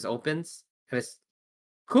thing just opens. And it's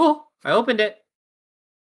cool. I opened it.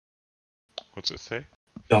 What's it say?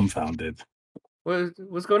 Dumbfounded.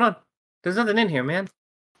 What's going on? There's nothing in here, man.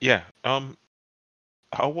 Yeah.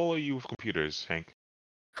 How well are you with computers, Hank?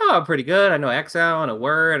 Oh, pretty good. I know Excel, I know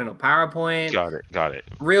Word, I know PowerPoint. Got it.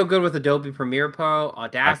 Real good with Adobe Premiere Pro,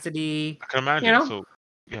 Audacity. I can imagine. So,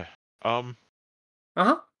 yeah.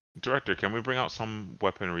 Uh-huh. Director, can we bring out some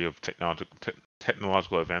weaponry of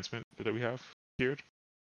technological advancement that we have here?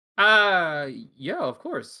 Yeah, of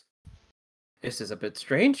course. This is a bit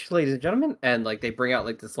strange, ladies and gentlemen. And like they bring out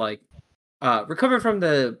like this like recovered from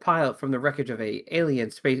the wreckage of a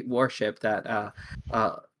alien space warship that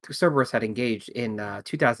Cerberus had engaged in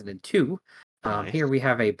 2002. Nice. Here we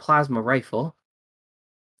have a plasma rifle,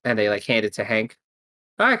 and they like hand it to Hank.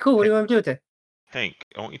 All right, cool. What do you want to do with it? Hank,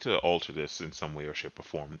 I want you to alter this in some way or shape or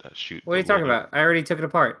form. That shoot. What are you talking about? I already took it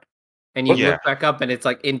apart. And you look back up, and it's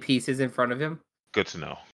like in pieces in front of him. Good to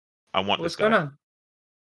know. I want What's this guy. going on?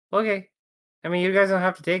 Okay. I mean, you guys don't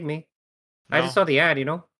have to take me. No. I just saw the ad,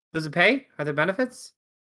 Does it pay? Are there benefits?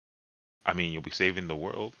 I mean, you'll be saving the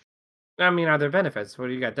world. I mean, are there benefits? What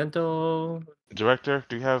do you got? Dental? Director,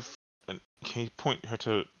 do you have... Can you point her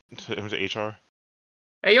to HR?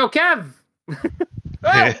 Hey, yo, Kev! Yep.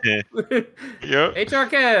 HR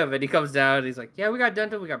Kev! And he comes down, and he's like, yeah, we got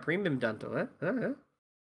dental. We got premium dental.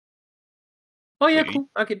 Oh, yeah, cool.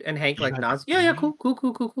 I could... And Hank, like, nods. Yeah, cool.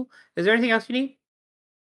 Is there anything else you need?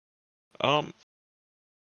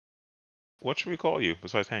 What should we call you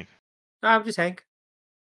besides Hank? I'm just Hank.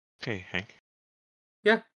 Okay, Hank.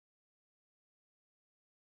 Yeah.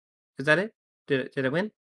 Is that it? Did I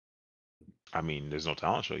win? I mean, there's no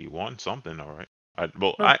talent show. You won something, all right.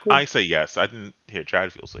 Cool. I say yes. I didn't hear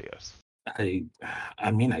Chadfield say yes.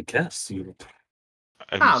 I mean, I guess you.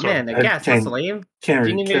 Oh man, I guess that's lame. Do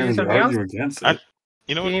you need me to do something else? Against I, it.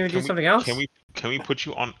 you know Do you need what? me to do something else? Can we put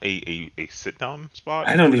you on a sit down spot?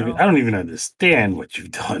 I don't even understand what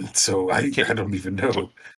you've done, so I don't even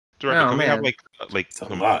know. Director, Oh, can we have man. like It's a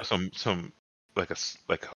lot. some like a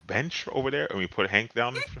bench over there, and we put Hank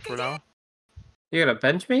down for now? You're gonna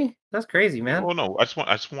bench me? That's crazy, man. Oh no, I just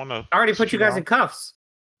want to. I already put you guys in cuffs.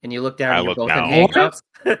 And you look down I and you're look both in down. handcuffs.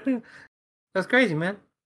 That's crazy, man.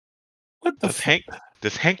 What the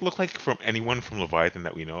Does Hank look like from anyone from Leviathan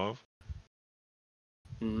that we know of?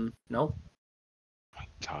 No. My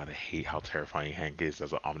God, I hate how terrifying Hank is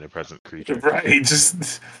as an omnipresent creature. Right,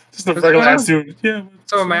 just a regular ass dude. Yeah.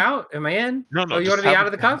 So am I out? Am I in? No. Oh, you want to be out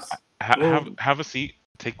of the cuffs? Have a seat.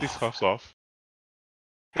 Take these cuffs off.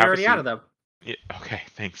 You're already out of them. Yeah, okay,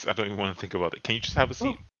 thanks. I don't even want to think about it. Can you just have a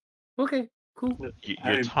seat? Oh, okay, cool.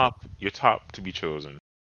 Your top to be chosen.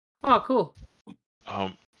 Oh, cool.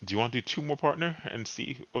 Do you want to do 2 more partner and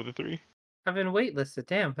see of the 3? I've been waitlisted.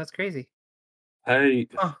 Damn, that's crazy. Hey.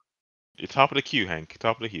 You're top of the queue, Hank.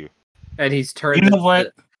 Top of the queue. And he's turned.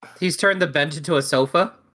 He's turned the bench into a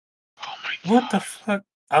sofa. Oh my God. What the fuck?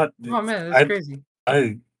 Oh man, that's crazy.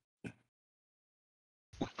 We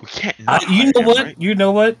can't. You know what? Right? You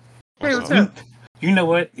know what? Hey, what's up? You know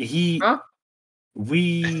what?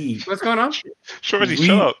 What's going on? Shut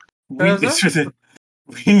up.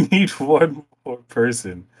 We need one more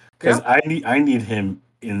person because I need him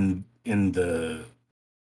in the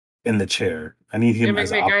chair. I need him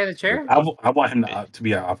as a guy in the chair. I want him to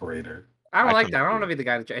be our operator. I don't like that. I don't want to be the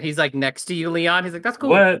guy in the chair. He's like next to you, Leon. He's like, that's cool.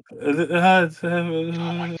 What? Oh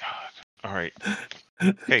my God! All right.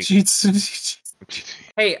 Hey.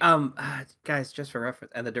 Hey, guys, just for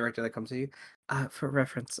reference, and the director that comes to you, for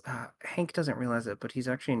reference, Hank doesn't realize it, but he's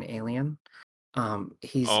actually an alien.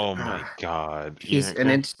 He's oh my God, he's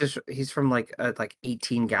he's from like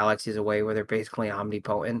 18 galaxies away, where they're basically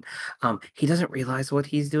omnipotent. He doesn't realize what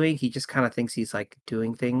he's doing. He just kind of thinks he's like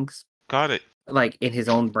doing things. Got it. Like in his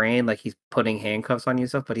own brain, like he's putting handcuffs on you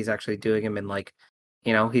stuff, but he's actually doing them in like,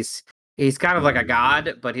 he's kind of like a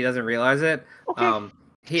god, but he doesn't realize it. Okay.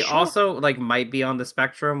 He also like might be on the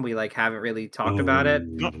spectrum. We like haven't really talked about it.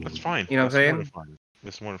 No, that's fine. You know what I'm saying?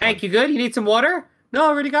 That's more fun. Hank, you good? You need some water? No, I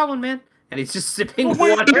already got one, man. And he's just sipping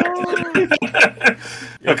water.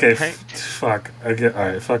 Okay, Hank. Fuck. All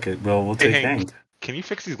right, fuck it. Well, we'll take Hank. Can you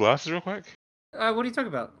fix these glasses real quick? What are you talking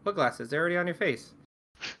about? What glasses? They're already on your face.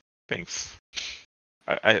 Thanks.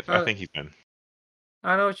 I think he's in.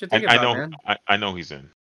 I know what you're thinking about, man. I know he's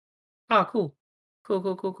in. Oh, cool.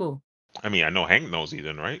 Cool. I mean, I know Hank knows he's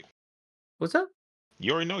in, right? What's up?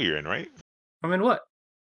 You already know you're in, right? I'm in what?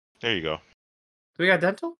 There you go. Do we got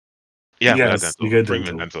dental? Yeah, yes, we got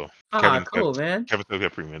premium dental. Cool, man. Kevin still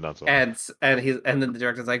got premium dental. And then the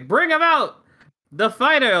director's like, bring them out! The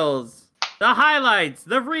finals! The highlights!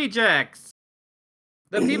 The rejects!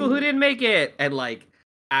 The people who didn't make it! And like,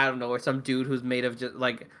 I don't know, or some dude who's made of just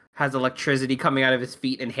like has electricity coming out of his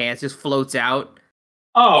feet and hands just floats out.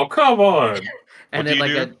 Oh, come on. And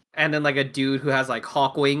then like a dude who has like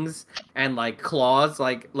hawk wings and like claws,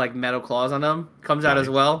 like metal claws on them, comes out as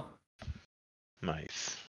well.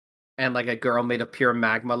 Nice. And like a girl made of pure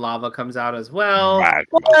magma lava comes out as well.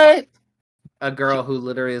 What? A girl who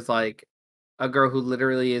literally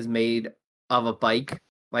is made of a bike.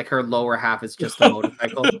 Like her lower half is just a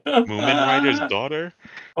motorcycle. Moomin Rider's daughter.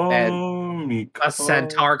 And a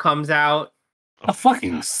centaur comes out. A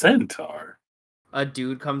fucking centaur. A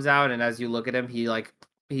dude comes out, and as you look at him, he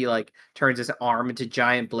turns his arm into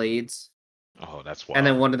giant blades. Oh, that's wild. And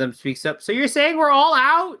then one of them speaks up. So you're saying we're all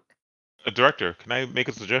out? Director, can I make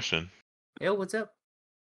a suggestion? Yo, what's up?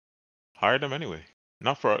 Hire them anyway.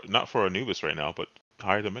 Not for Anubis right now, but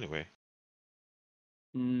hire them anyway.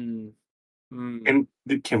 And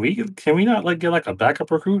can we not like get like a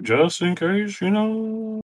backup recruit just in case, you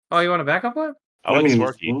know? Oh, you want a backup one? I like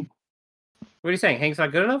Sparky. What are you saying? Hank's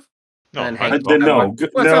not good enough? No,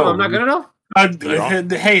 What's up? I'm not good enough?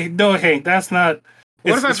 Hey, no, Hank, that's not.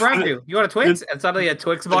 What if I bribed you? You want a Twix? And suddenly a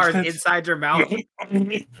Twix bar is inside your mouth.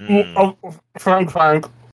 Frank.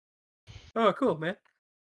 Oh, cool, man.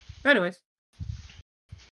 Anyways.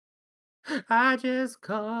 I just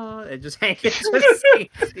called and just Hank is just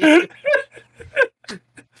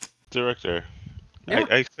Director, yeah.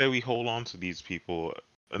 I say we hold on to these people.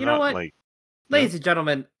 You know what? Ladies and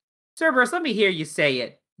gentlemen, Cerberus, let me hear you say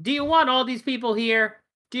it. Do you want all these people here?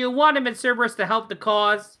 Do you want him and Cerberus to help the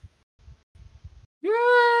cause?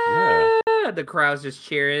 Yeah! The crowd's just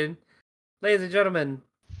cheering. Ladies and gentlemen,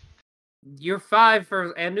 your 5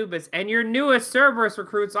 for Anubis and your newest Cerberus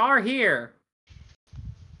recruits are here.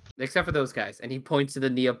 Except for those guys. And he points to the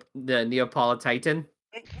Neapolitan.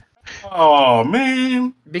 Oh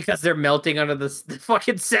man. because they're melting under the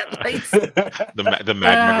fucking set lights. The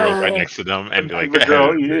magma girl right next to them, and they're like, Magma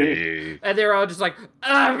girl, yeah. hey. And they're all just like,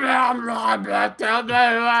 tell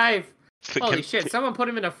my life. Holy Can, shit, someone put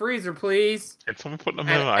him in a freezer, please. can someone put them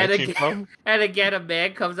in an And ice cream again, cone? and again, a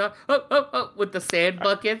man comes up with the sand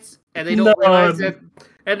buckets, and they No. don't realize it.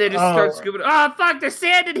 And they just start Oh. scooping. Oh, fuck, there's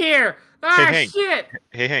sand in here. Hey, Ah, Hank. shit.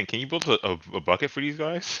 Hey, Hank, can you build a bucket for these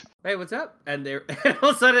guys? Hey, what's up? And they're and all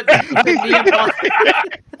of a sudden the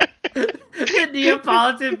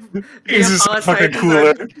Neapolitan Is this a fucking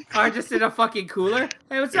cooler? are just in a fucking cooler.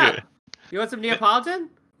 Hey, what's up? You want some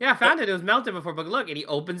Neapolitan? Yeah, I found it. It was melted before, but look, and he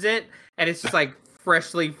opens it, and it's just like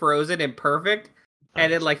freshly frozen and perfect.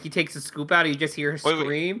 And then like he takes a scoop out, and you just hear her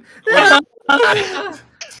scream.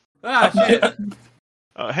 Ah, shit!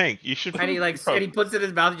 Hank, you should. And he and he puts it in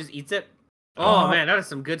his mouth and just eats it. Oh man, that is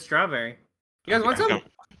some good strawberry. You guys want some?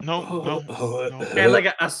 No. And like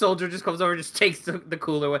a soldier just comes over and just takes the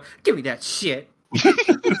cooler away. Give me that shit.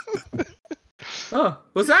 Oh,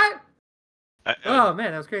 what's that? Oh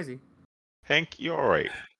man, that was crazy. Hank, you're all right.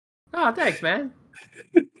 Oh, thanks, man.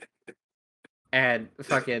 And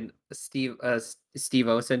fucking Steve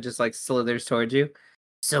Osen just like slithers towards you.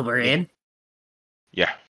 So we're in.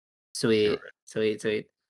 Yeah, Sweet.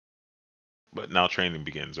 but now training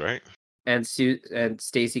begins, right? And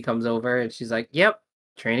Stacy comes over and she's like, "Yep,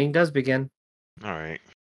 training does begin. All right.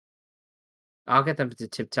 I'll get them to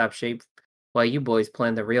tip-top shape while you boys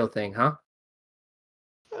plan the real thing, huh?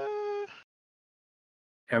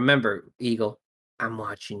 And remember, Eagle, I'm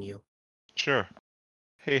watching you." Sure.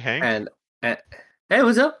 Hey, Hank. And hey,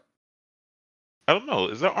 what's up? I don't know.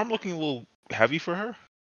 Is that arm looking a little heavy for her?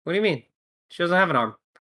 What do you mean? She doesn't have an arm.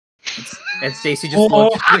 And Stacy just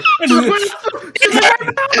looks.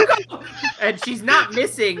 And she's not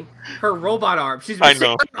missing her robot arm. She's missing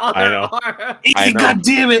her other arm. I know. God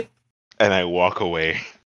damn it! And I walk away.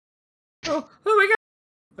 Oh my god.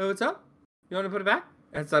 Oh, what's up? You want to put it back?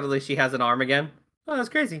 And suddenly she has an arm again. Oh, that's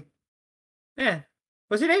crazy. Yeah.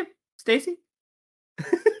 What's your name? Stacy?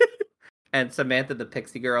 And Samantha, the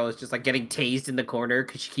pixie girl, is just like getting tased in the corner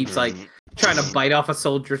because she keeps like trying to bite off a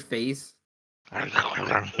soldier's face. And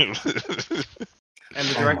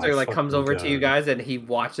the director like comes over to you guys and he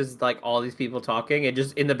watches like all these people talking, and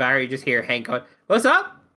just in the background you just hear Hank going, "What's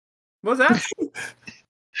up? What's that?"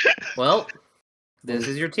 Well, this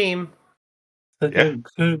is your team. Yeah.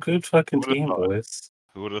 Good fucking team, boys.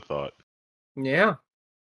 Who would have thought? Yeah.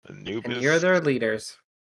 Anubis. And you're their leaders.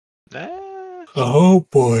 Oh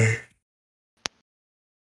boy.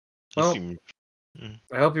 Well,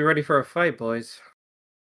 I hope you're ready for a fight, boys.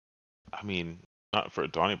 I mean, not for a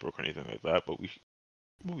Donnybrook or anything like that, but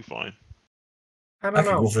we'll be fine. I I don't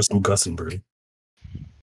could know. go for some Gus and Brew. You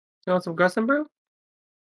want some Gus and Brew?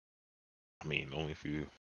 I mean, only if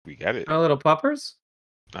we get it. A little puppers?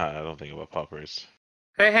 I don't think about poppers.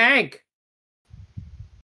 Hey, Hank!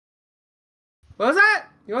 What was that?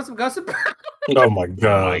 You want some Gus and Brew? Oh my Oh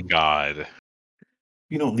god. my god.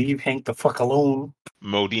 You don't leave Hank the fuck alone.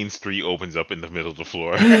 Modine's 3 opens up in the middle of the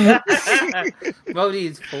floor.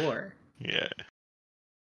 Modi's 4. Yeah.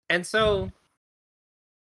 And so,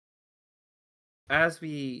 as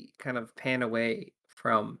we kind of pan away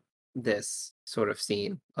from this sort of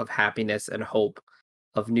scene of happiness and hope,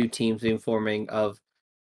 of new teams being forming, of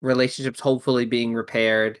relationships hopefully being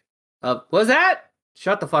repaired, of what was that?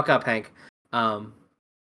 Shut the fuck up, Hank. What?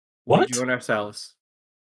 We join ourselves,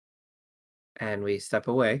 and we step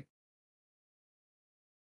away,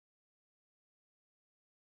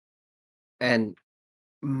 and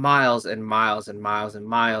miles and miles and miles and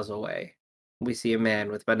miles away, we see a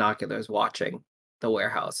man with binoculars watching the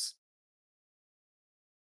warehouse.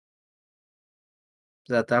 Is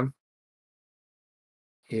that them?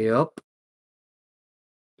 Yep.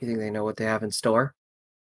 You think they know what they have in store?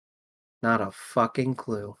 Not a fucking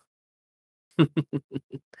clue.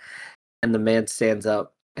 And the man stands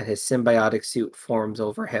up, and his symbiotic suit forms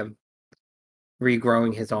over him,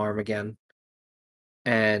 regrowing his arm again.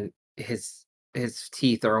 And his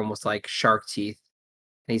teeth are almost like shark teeth.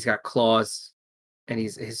 And he's got claws, and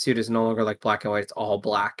his suit is no longer like black and white, it's all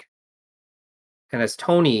black. And as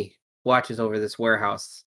Tony watches over this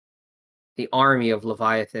warehouse, the army of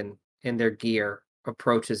Leviathan in their gear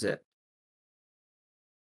approaches it.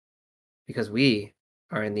 Because we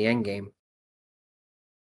are in the end game.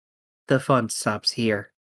 The fun stops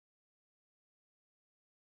here.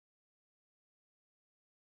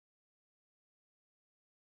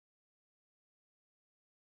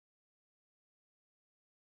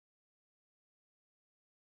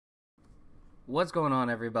 What's going on,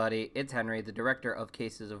 everybody? It's Henry, the director of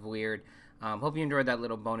Cases of Weird. Hope you enjoyed that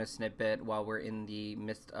little bonus snippet while we're in the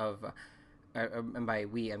midst of, and by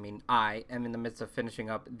we, I mean I am in the midst of finishing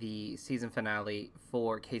up the season finale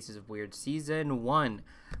for Cases of Weird Season 1.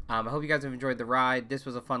 I hope you guys have enjoyed the ride. This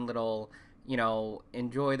was a fun little,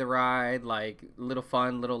 enjoy the ride, like little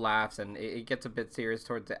fun, little laughs, and it gets a bit serious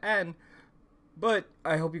towards the end. But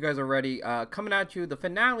I hope you guys are ready. Coming at you, the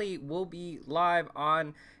finale will be live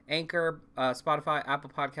on Anchor, Spotify, Apple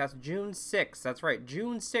Podcasts, June 6th. That's right,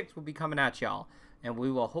 June 6th will be coming at y'all. And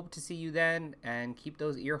we will hope to see you then, and keep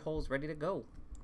those ear holes ready to go.